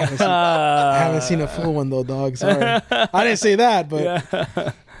like, I haven't seen a full one though, dog. Sorry, I didn't say that.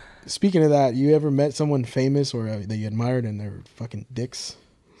 But speaking of that, you ever met someone famous or that you admired and they're fucking dicks?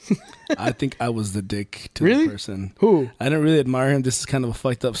 I think I was the dick to really? the person. Who? I didn't really admire him. This is kind of a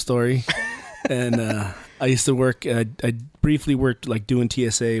fucked up story. And I used to work. I briefly worked like doing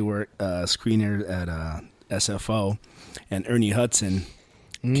TSA work, screener at SFO, and Ernie Hudson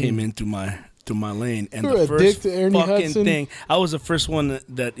came in through my lane. And You're the a first dick to Ernie fucking Hudson? thing, I was the first one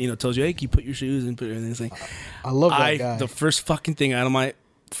that told you, hey, can you put your shoes and put everything. I love that guy. The first fucking thing out of my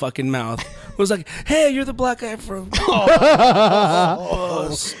fucking mouth was like, hey, you're the black guy from Busters.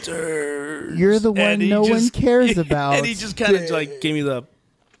 You're the one no one cares about. And he just kind of like gave me the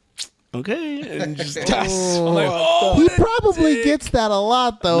okay, and just I'm like, he probably gets that a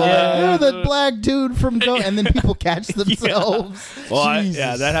lot though. Yeah. Like, you're the black dude from Go, and then people catch themselves. Well,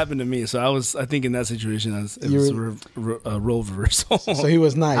 that happened to me. So I think in that situation, it was a role reversal. So he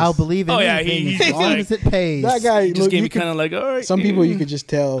was nice. I'll believe in anything he's as long like, as it pays. That guy He just gave me kind of like, all right. Some people you could just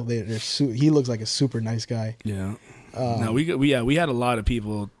tell he looks like a super nice guy. Yeah. No, we had a lot of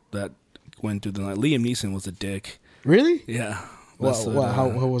people that went through the night. Liam Neeson was a dick. Really? Yeah. How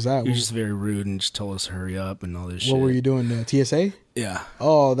was that? He was just very rude and just told us to hurry up and all this shit. What were you doing? TSA? Yeah.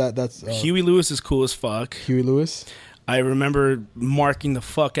 Oh, that's Huey Lewis is cool as fuck. Huey Lewis. I remember marking the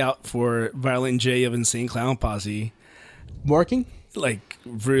fuck out for Violent J of Insane Clown Posse. Marking? Like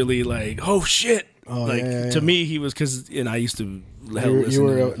really, like oh shit. Oh, like to me, he was because I used to. You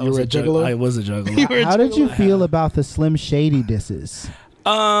were a juggalo. I was a juggalo. How did you feel about the Slim Shady disses?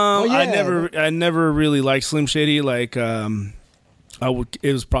 I never really liked Slim Shady. Like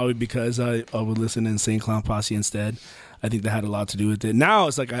it was probably because I would listen to Insane Clown Posse instead. I think that had a lot to do with it. Now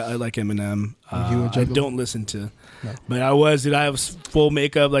it's like I like Eminem. I don't listen to, but I was full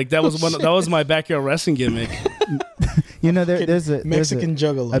makeup. Like that was my backyard wrestling gimmick. You know, there's a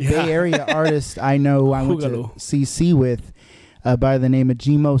juggalo, a Bay Area artist I know. I went to CC with by the name of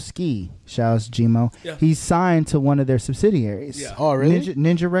Gmo Ski. Shout out to Gmo. Yeah. He's signed to one of their subsidiaries. Yeah. Oh, really?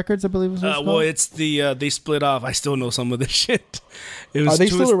 Ninja Records, I believe was what it's called. Well, it's the they split off. I still know some of this shit. Are they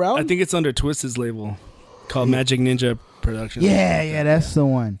still around? I think it's under Twisted's label called Magic Ninja Productions. Yeah, that's the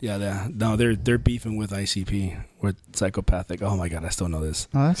one. Yeah, no, they're beefing with ICP, with Psychopathic. Oh my god, I still know this.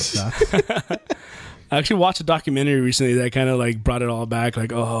 Oh, that sucks. I actually watched a documentary recently that kind of like brought it all back.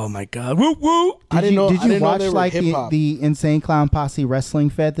 Like, oh my god, woo woo! Did you watch like the Insane Clown Posse wrestling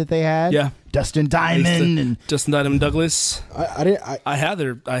fed that they had? Yeah, Dustin Diamond and Justin Diamond Douglas. I had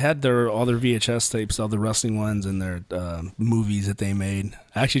all their VHS tapes, all the wrestling ones, and their movies that they made.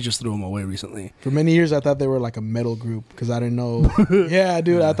 I actually just threw them away recently. For many years, I thought they were like a metal group because I didn't know. Yeah,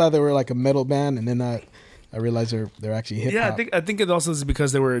 dude, I thought they were like a metal band, and then I realized they're actually hip hop. Yeah, I think it also is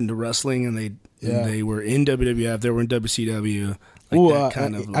because they were into wrestling and they were in WWF, they were in WCW. Like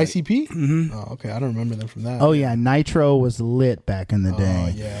kind of like, ICP? Mm-hmm. Oh, okay. I don't remember them from that. Oh yeah, Nitro was lit back in the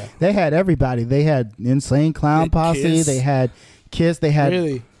day. Yeah. They had everybody. They had Insane Clown Posse. Kiss. They had Kiss. They had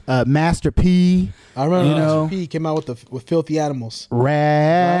really? Master P. I remember Master P came out with Filthy Animals.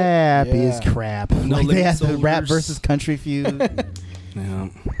 Rap right? is crap. No like they had the Soldiers. Rap versus Country feud. Yeah.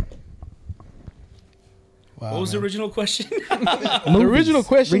 Wow, what was the original question? The original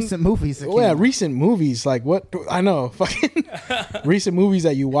question. Recent movies. Recent movies. Like what? I know. Fucking recent movies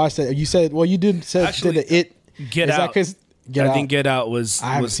that you watched that you said. Well, you did say Actually, did It. Get Is Out. I think Get Out was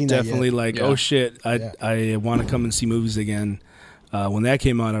seen that definitely yet. like, Yeah. oh shit, I want to come and see movies again. When that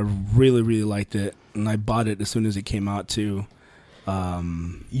came out, I really, really liked it, and I bought it as soon as it came out too.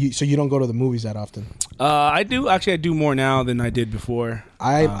 So you don't go to the movies that often? I do. Actually, I do more now than I did before.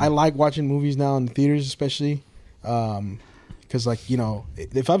 I like watching movies now in the theaters, especially because like, you know,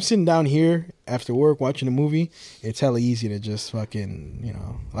 if I'm sitting down here after work watching a movie, it's hella easy to just fucking, you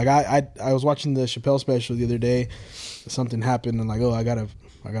know, like I was watching the Chappelle special the other day. Something happened and like, oh, I gotta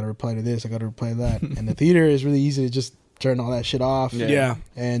reply to this, I gotta reply to that. And the theater is really easy to just turn all that shit off. Yeah.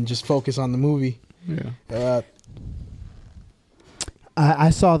 And just focus on the movie. Yeah.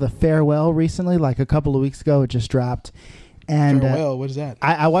 I saw The Farewell recently, like a couple of weeks ago. It just dropped. And Farewell, what is that?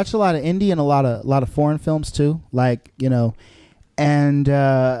 I watched a lot of indie and a lot of foreign films too, like, you know, and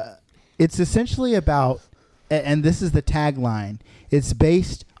it's essentially about, and this is the tagline, it's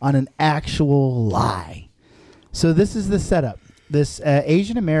based on an actual lie. So this is the setup. This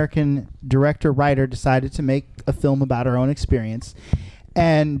Asian American director-writer decided to make a film about her own experience,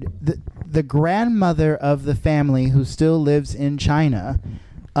 and the grandmother of the family, who still lives in China,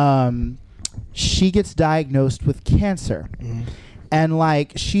 she gets diagnosed with cancer. Mm-hmm. And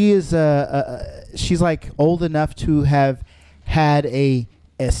like she is she's like old enough to have had a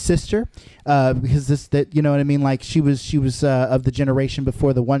sister, because you know what I mean, like she was of the generation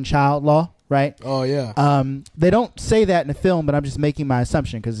before the one child law, right? Oh yeah. They don't say that in the film, but I'm just making my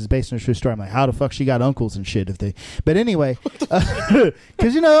assumption because it's based on a true story. I'm like, how the fuck she got uncles and shit if they? But anyway,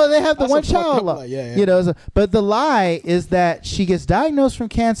 because you know they have the one child law. Yeah. You know, but the lie is that she gets diagnosed from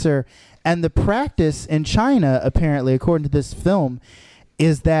cancer, and the practice in China, apparently, according to this film,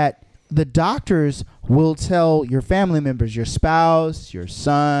 is that the doctors will tell your family members, your spouse, your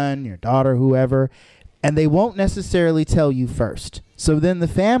son, your daughter, whoever, and they won't necessarily tell you first. So then the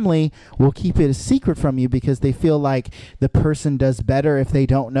family will keep it a secret from you because they feel like the person does better if they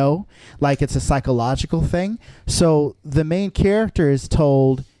don't know, like it's a psychological thing. So the main character is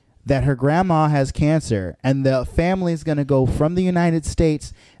told that her grandma has cancer, and the family is going to go from the United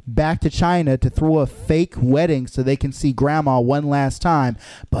States back to China to throw a fake wedding so they can see grandma one last time,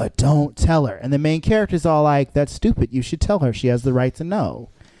 but don't tell her. And the main character's all like, that's stupid. You should tell her. She has the right to know.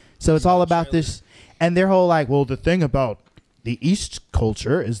 So it's all about this. And their whole like, well, the thing about the East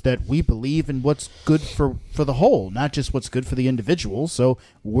culture is that we believe in what's good for the whole, not just what's good for the individual. So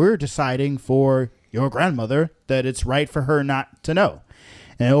we're deciding for your grandmother that it's right for her not to know.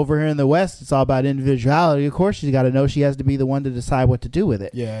 And over here in the West, it's all about individuality. Of course, she's got to know. She has to be the one to decide what to do with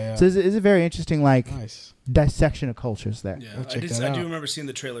it. Yeah. So it's a very interesting, dissection of cultures there. Yeah, I do remember seeing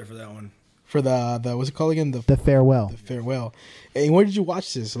the trailer for that one. For the what's it called again? The Farewell. The Farewell. And where did you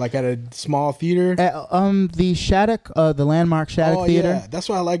watch this? Like at a small theater? The Shattuck, the landmark Shattuck Theater. Yeah, that's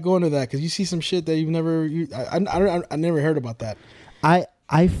why I like going to that, because you see some shit that you've never. I never heard about that.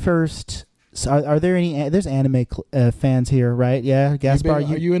 I first. So are there any? There's anime fans here, right? Yeah, Gaspar, are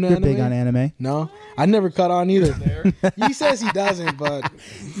you into anime? Big on anime? No, I never caught on either. He says he doesn't, but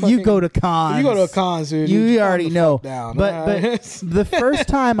you go to cons. You go to cons, dude. You already know. Down. But the first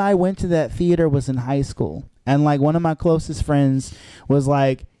time I went to that theater was in high school, and like one of my closest friends was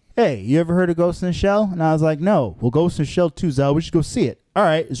like, "Hey, you ever heard of Ghost in the Shell?" And I was like, "No." Well, Ghost in the Shell 2's out. We should go see it. All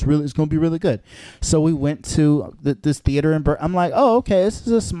right, it's going to be really good. So we went to this theater in I'm like, oh, okay, this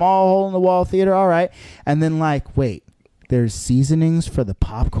is a small hole in the wall theater. All right. And then like, wait, there's seasonings for the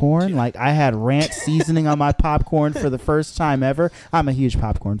popcorn. Like I had ranch seasoning on my popcorn for the first time ever. I'm a huge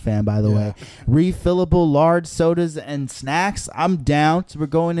popcorn fan, by the way. Refillable large sodas and snacks. I'm down. So we're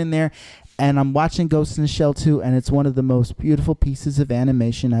going in there. And I'm watching Ghost in the Shell 2, and it's one of the most beautiful pieces of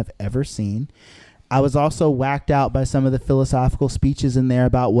animation I've ever seen. I was also whacked out by some of the philosophical speeches in there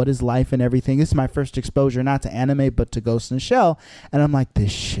about what is life and everything. This is my first exposure, not to anime, but to Ghost in the Shell. And I'm like, this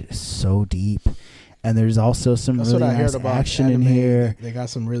shit is so deep. And there's also some really nice action in here. They got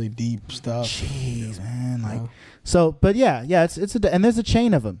some really deep stuff. Jeez, man. Like, so, but yeah, and there's a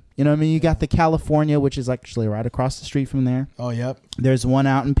chain of them. You know what I mean? You got the California, which is actually right across the street from there. Oh, yep. There's one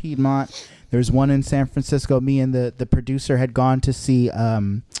out in Piedmont. There's one in San Francisco. Me and the producer had gone to see,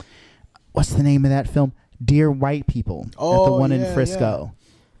 what's the name of that film? Dear White People. Oh, at the one in Frisco. Yeah.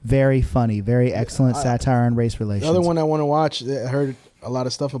 Very funny, very excellent satire on race relations. The other one I want to watch, I heard a lot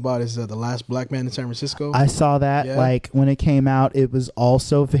of stuff about, is The Last Black Man in San Francisco. I saw that. Yeah. Like when it came out, it was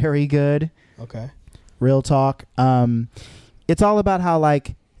also very good. Okay. Real talk. It's all about how,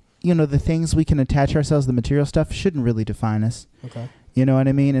 like, you know, the things we can attach ourselves, the material stuff, shouldn't really define us. Okay. You know what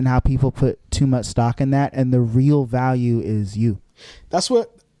I mean? And how people put too much stock in that, and the real value is you. That's what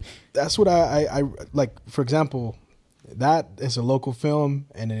I like. For example, that is a local film,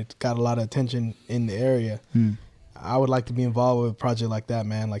 and it got a lot of attention in the area. I would like to be involved with a project like that,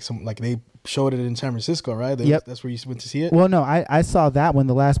 man. Like they showed it in San Francisco, right? Yep. That's where you went to see it? Well, no, I saw that one,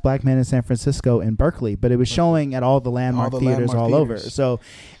 The Last Black Man in San Francisco in Berkeley, but it was showing at all the landmark theaters all over. So,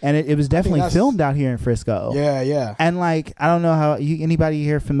 and it was definitely filmed out here in Frisco. Yeah, yeah. And like, I don't know how anybody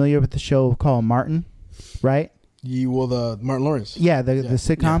here familiar with the show called Martin, right? The Martin Lawrence. Yeah, the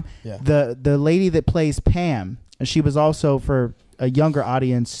sitcom. Yeah. The lady that plays Pam, she was also, for a younger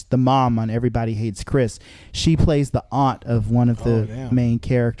audience, the mom on Everybody Hates Chris. She plays the aunt of one of the main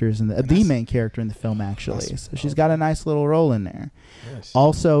characters in the main character in the film, actually. So she's got a nice little role in there. Yes.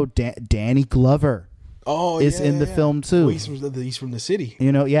 Also, Danny Glover is in the film too. Well, he's from the city.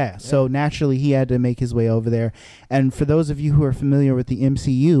 You know, yeah. So naturally, he had to make his way over there. And for those of you who are familiar with the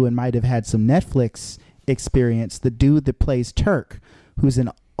MCU and might have had some Netflix experience, the dude that plays Turk, who's in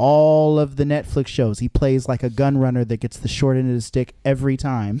all of the Netflix shows, he plays like a gun runner that gets the short end of the stick every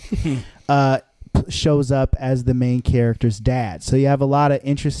time, shows up as the main character's dad. So you have a lot of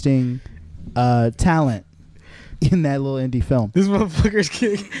interesting talent in that little indie film. This motherfucker's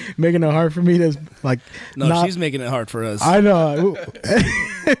making it hard for me to like. No, she's making it hard for us. I know.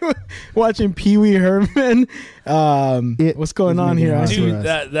 Watching Pee Wee Herman. What's going on here, dude?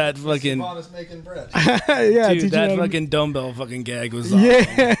 That fucking. Making bread. Yeah, dude, that fucking dumbbell fucking gag was.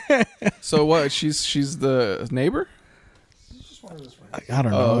 Yeah. Awesome. So what? She's the neighbor. I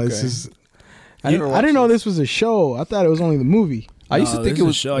don't know. Oh, okay. This is. I didn't know this was a show. I thought it was only the movie. I used to think it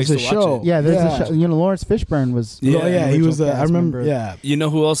was a show. It's a show. Yeah, there's a show. You know, Lawrence Fishburne was. Yeah, he was. I remember. Yeah. You know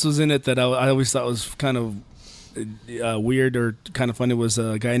who else was in it that I always thought was kind of weird or kind of funny was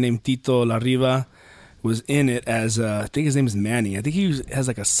a guy named Tito Larriva was in it as I think his name is Manny. I think he has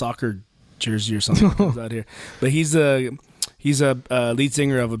like a soccer jersey or something that comes out here. But he's a lead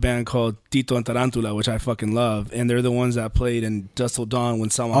singer of a band called Tito and Tarantula, which I fucking love. And they're the ones that played in Dusk Till Dawn when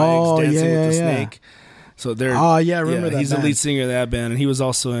Salma Hayek's dancing with the snake. So they're I remember that. He's the lead singer of that band, and he was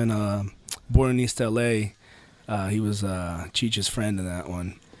also in Born in East LA. He was Cheech's friend in that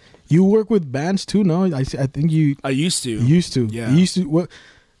one. You work with bands too? No, I think you. I used to. Used to. Yeah. You used to. What?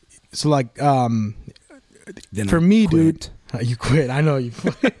 So like, Then for I me, quit. dude, you quit. I know you.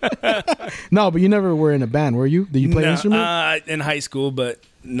 No, but you never were in a band, were you? Did you play an instrument? In high school, but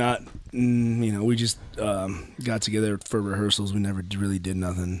not. We just got together for rehearsals. We never really did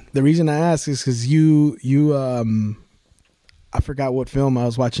nothing. The reason I ask is because I forgot what film I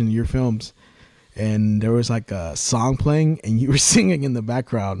was watching your films, and there was like a song playing, and you were singing in the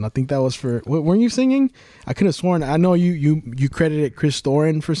background. And I think that was for. Weren't you singing? I could have sworn. I know you credited Chris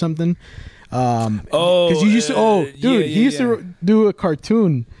Thorin for something. Because you used to. He used to do a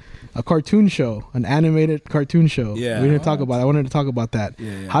cartoon show, an animated cartoon show. Yeah, we didn't talk about it. I wanted to talk about that.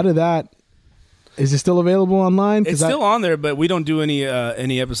 Yeah. How did that? Is it still available online? It's still on there, but we don't do any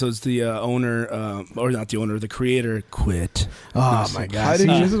episodes. The owner, or not the owner, the creator quit. Oh my god!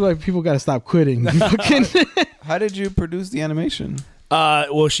 This is why people got to stop quitting. How did you produce the animation?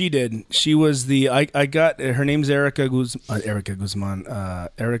 Well, she did. She was the. I got her name's Erica Guzman.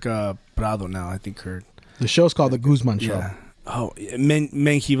 Erica Prado. Now I think her. The show's called The Guzman Show. Yeah. Oh,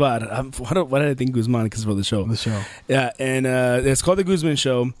 Menjivar. Why did I think Guzman? Because for the show. The show. Yeah, and it's called The Guzman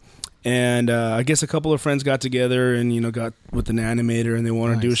Show. And I guess a couple of friends got together and, got with an animator, and they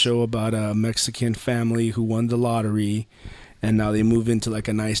wanted to do a show about a Mexican family who won the lottery. And now they move into like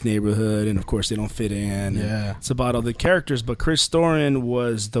a nice neighborhood, and of course they don't fit in. Yeah. It's about all the characters, but Chris Thorin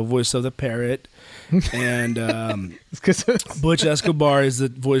was the voice of the parrot. And Butch Escobar is the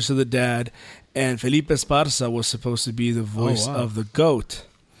voice of the dad. And Felipe Esparza was supposed to be the voice of the goat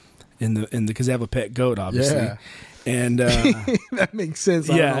because they have a pet goat, obviously. Yeah. And that makes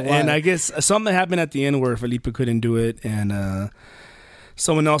sense. And I guess something happened at the end where Felipe couldn't do it, and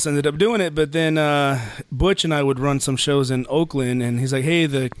someone else ended up doing it. But then Butch and I would run some shows in Oakland, and he's like, "Hey,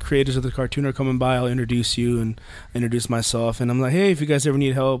 the creators of the cartoon are coming by. I'll introduce you." And I introduce myself, and I'm like, "Hey, if you guys ever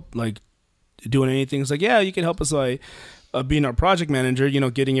need help, like doing anything," he's like, "Yeah, you can help us by being our project manager.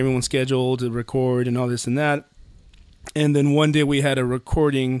 Getting everyone scheduled to record and all this and that." And then one day we had a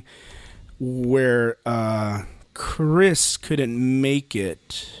recording where Chris couldn't make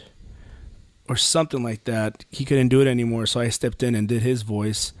it or something like that. He couldn't do it anymore, so I stepped in and did his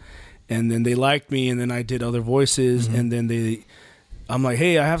voice, and then they liked me, and then I did other voices, and then I'm like,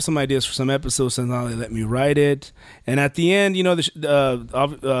 "Hey, I have some ideas for some episodes," and now they let me write it. And at the end,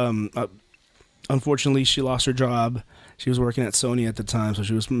 unfortunately she lost her job. She was working at Sony at the time, so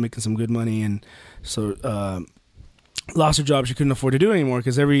she was making some good money, and so lost her job. She couldn't afford to do it anymore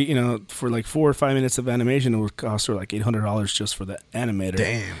because for like 4 or 5 minutes of animation, it would cost her like $800 just for the animator.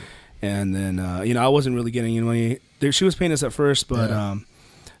 Damn. And then I wasn't really getting any money. She was paying us at first, but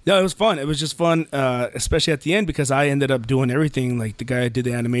it was fun. It was just fun, especially at the end, because I ended up doing everything. Like the guy did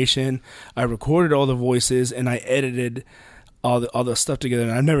the animation, I recorded all the voices, and I edited all the stuff together.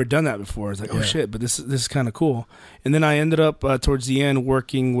 And I've never done that before. It's like, oh shit, but this is kind of cool. And then I ended up towards the end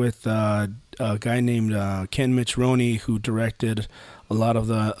working with a guy named Ken Mitchroney, who directed a lot of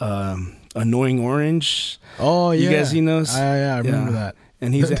the Annoying Orange. Oh yeah, you guys, he knows. I remember that.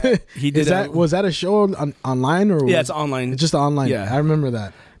 And he did was that a show online or? Yeah, it's online. It's just online. Yeah, I remember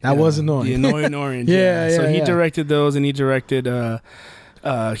that. That was annoying. The Annoying Orange. So he directed those, and he directed.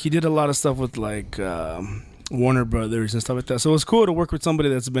 He did a lot of stuff with like Warner Brothers and stuff like that. So it was cool to work with somebody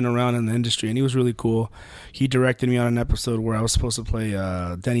that's been around in the industry, and he was really cool. He directed me on an episode where I was supposed to play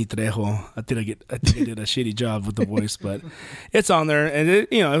Danny Trejo. I think I did a shitty job with the voice, but it's on there, and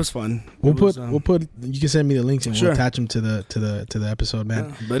it was fun. We'll put. You can send me the links and we'll attach them to the episode,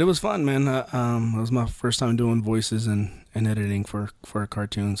 man. Yeah, but it was fun, man. It was my first time doing voices and editing for a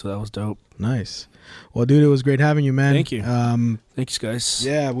cartoon, so that was dope. Nice. Well, dude, it was great having you, man. Thank you. Thanks, guys.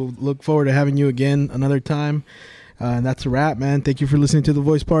 Yeah, we'll look forward to having you again another time. And that's a wrap, man. Thank you for listening to The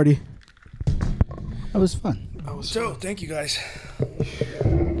Voice Party. That was fun. So, thank you, guys.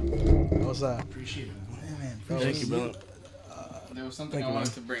 What's that? Appreciate it. Yeah, man. Thank you, brother. There was something I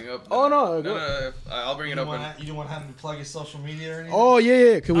wanted to bring up. Oh, no. I'll bring it up. You don't want to have him plug his social media or anything? Oh,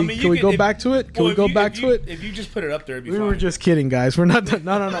 yeah. Can we go back to it? Can we go back to it? If you just put it up there, it'd be We fine. were just kidding, guys. We're not.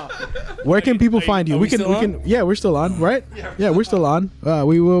 No. Where can people find you? Are we still on? Yeah, we're still on, right? Yeah, we're still on.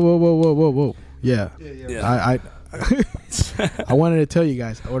 Whoa. Yeah. I wanted to tell you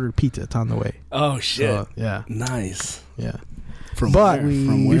guys, I ordered pizza. It's on the way. Oh shit! So, yeah. Nice. Yeah. From But where?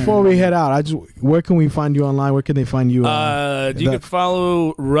 From where? before we head out, where can we find you online? Where can they find you? You can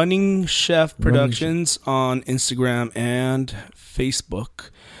follow Running Chef Productions on Instagram and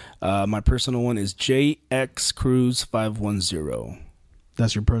Facebook. My personal one is JX Cruz 510.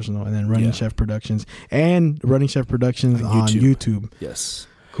 That's your personal, and then Running Chef Productions and Running Chef Productions on YouTube. Yes.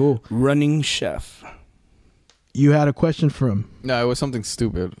 Cool. Running Chef. You had a question for him. No, it was something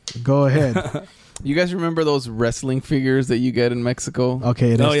stupid. Go ahead. You guys remember those wrestling figures that you get in Mexico?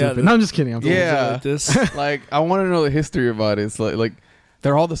 Okay, that's stupid. No, I'm just kidding. Like this. Like, I want to know the history about it. It's like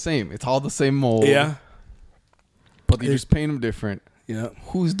they're all the same. It's all the same mold. Yeah. But they just paint them different. Yeah.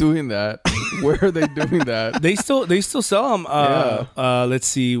 Who's doing that? Where are they doing that? They still sell them. Let's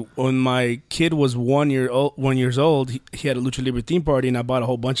see. When my kid was 1 year old, he had a Lucha Libre theme party, and I bought a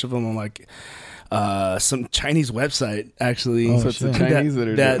whole bunch of them on like some Chinese website actually. So it's the Chinese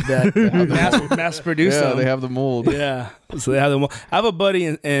that mass produced them. They have the mold. Yeah, so they have the mold. I have a buddy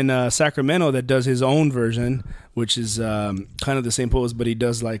in Sacramento that does his own version, which is kind of the same pose, but he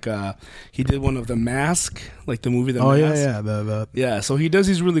does like he did one of The Mask, like the movie The Mask. Yeah. So he does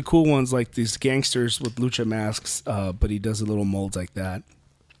these really cool ones, like these gangsters with lucha masks, but he does the little molds like that.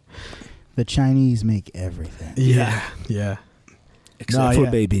 The Chinese make everything. Yeah. Except for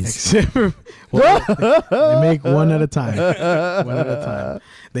babies. Except for, they make one at a time. One at a time.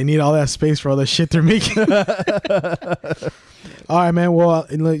 They need all that space for all the shit they're making. All right, man. Well,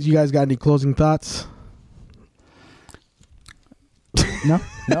 unless you guys got any closing thoughts? No.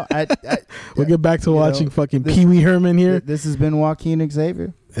 We'll get back to watching fucking Pee Wee Herman here. This has been Joaquin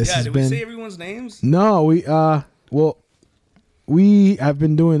Xavier. Did we say everyone's names? No, we have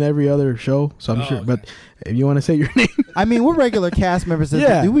been doing every other show, so I'm sure. Okay. But if you want to say your name, I mean, we're regular cast members.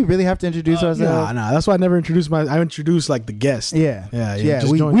 Do we really have to introduce ourselves? No. That's why I never introduced I introduced like the guest. Yeah.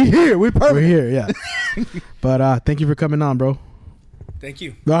 We here. We're perfect. We're here. Yeah. But thank you for coming on, bro. Thank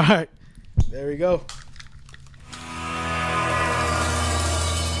you. All right. There we go.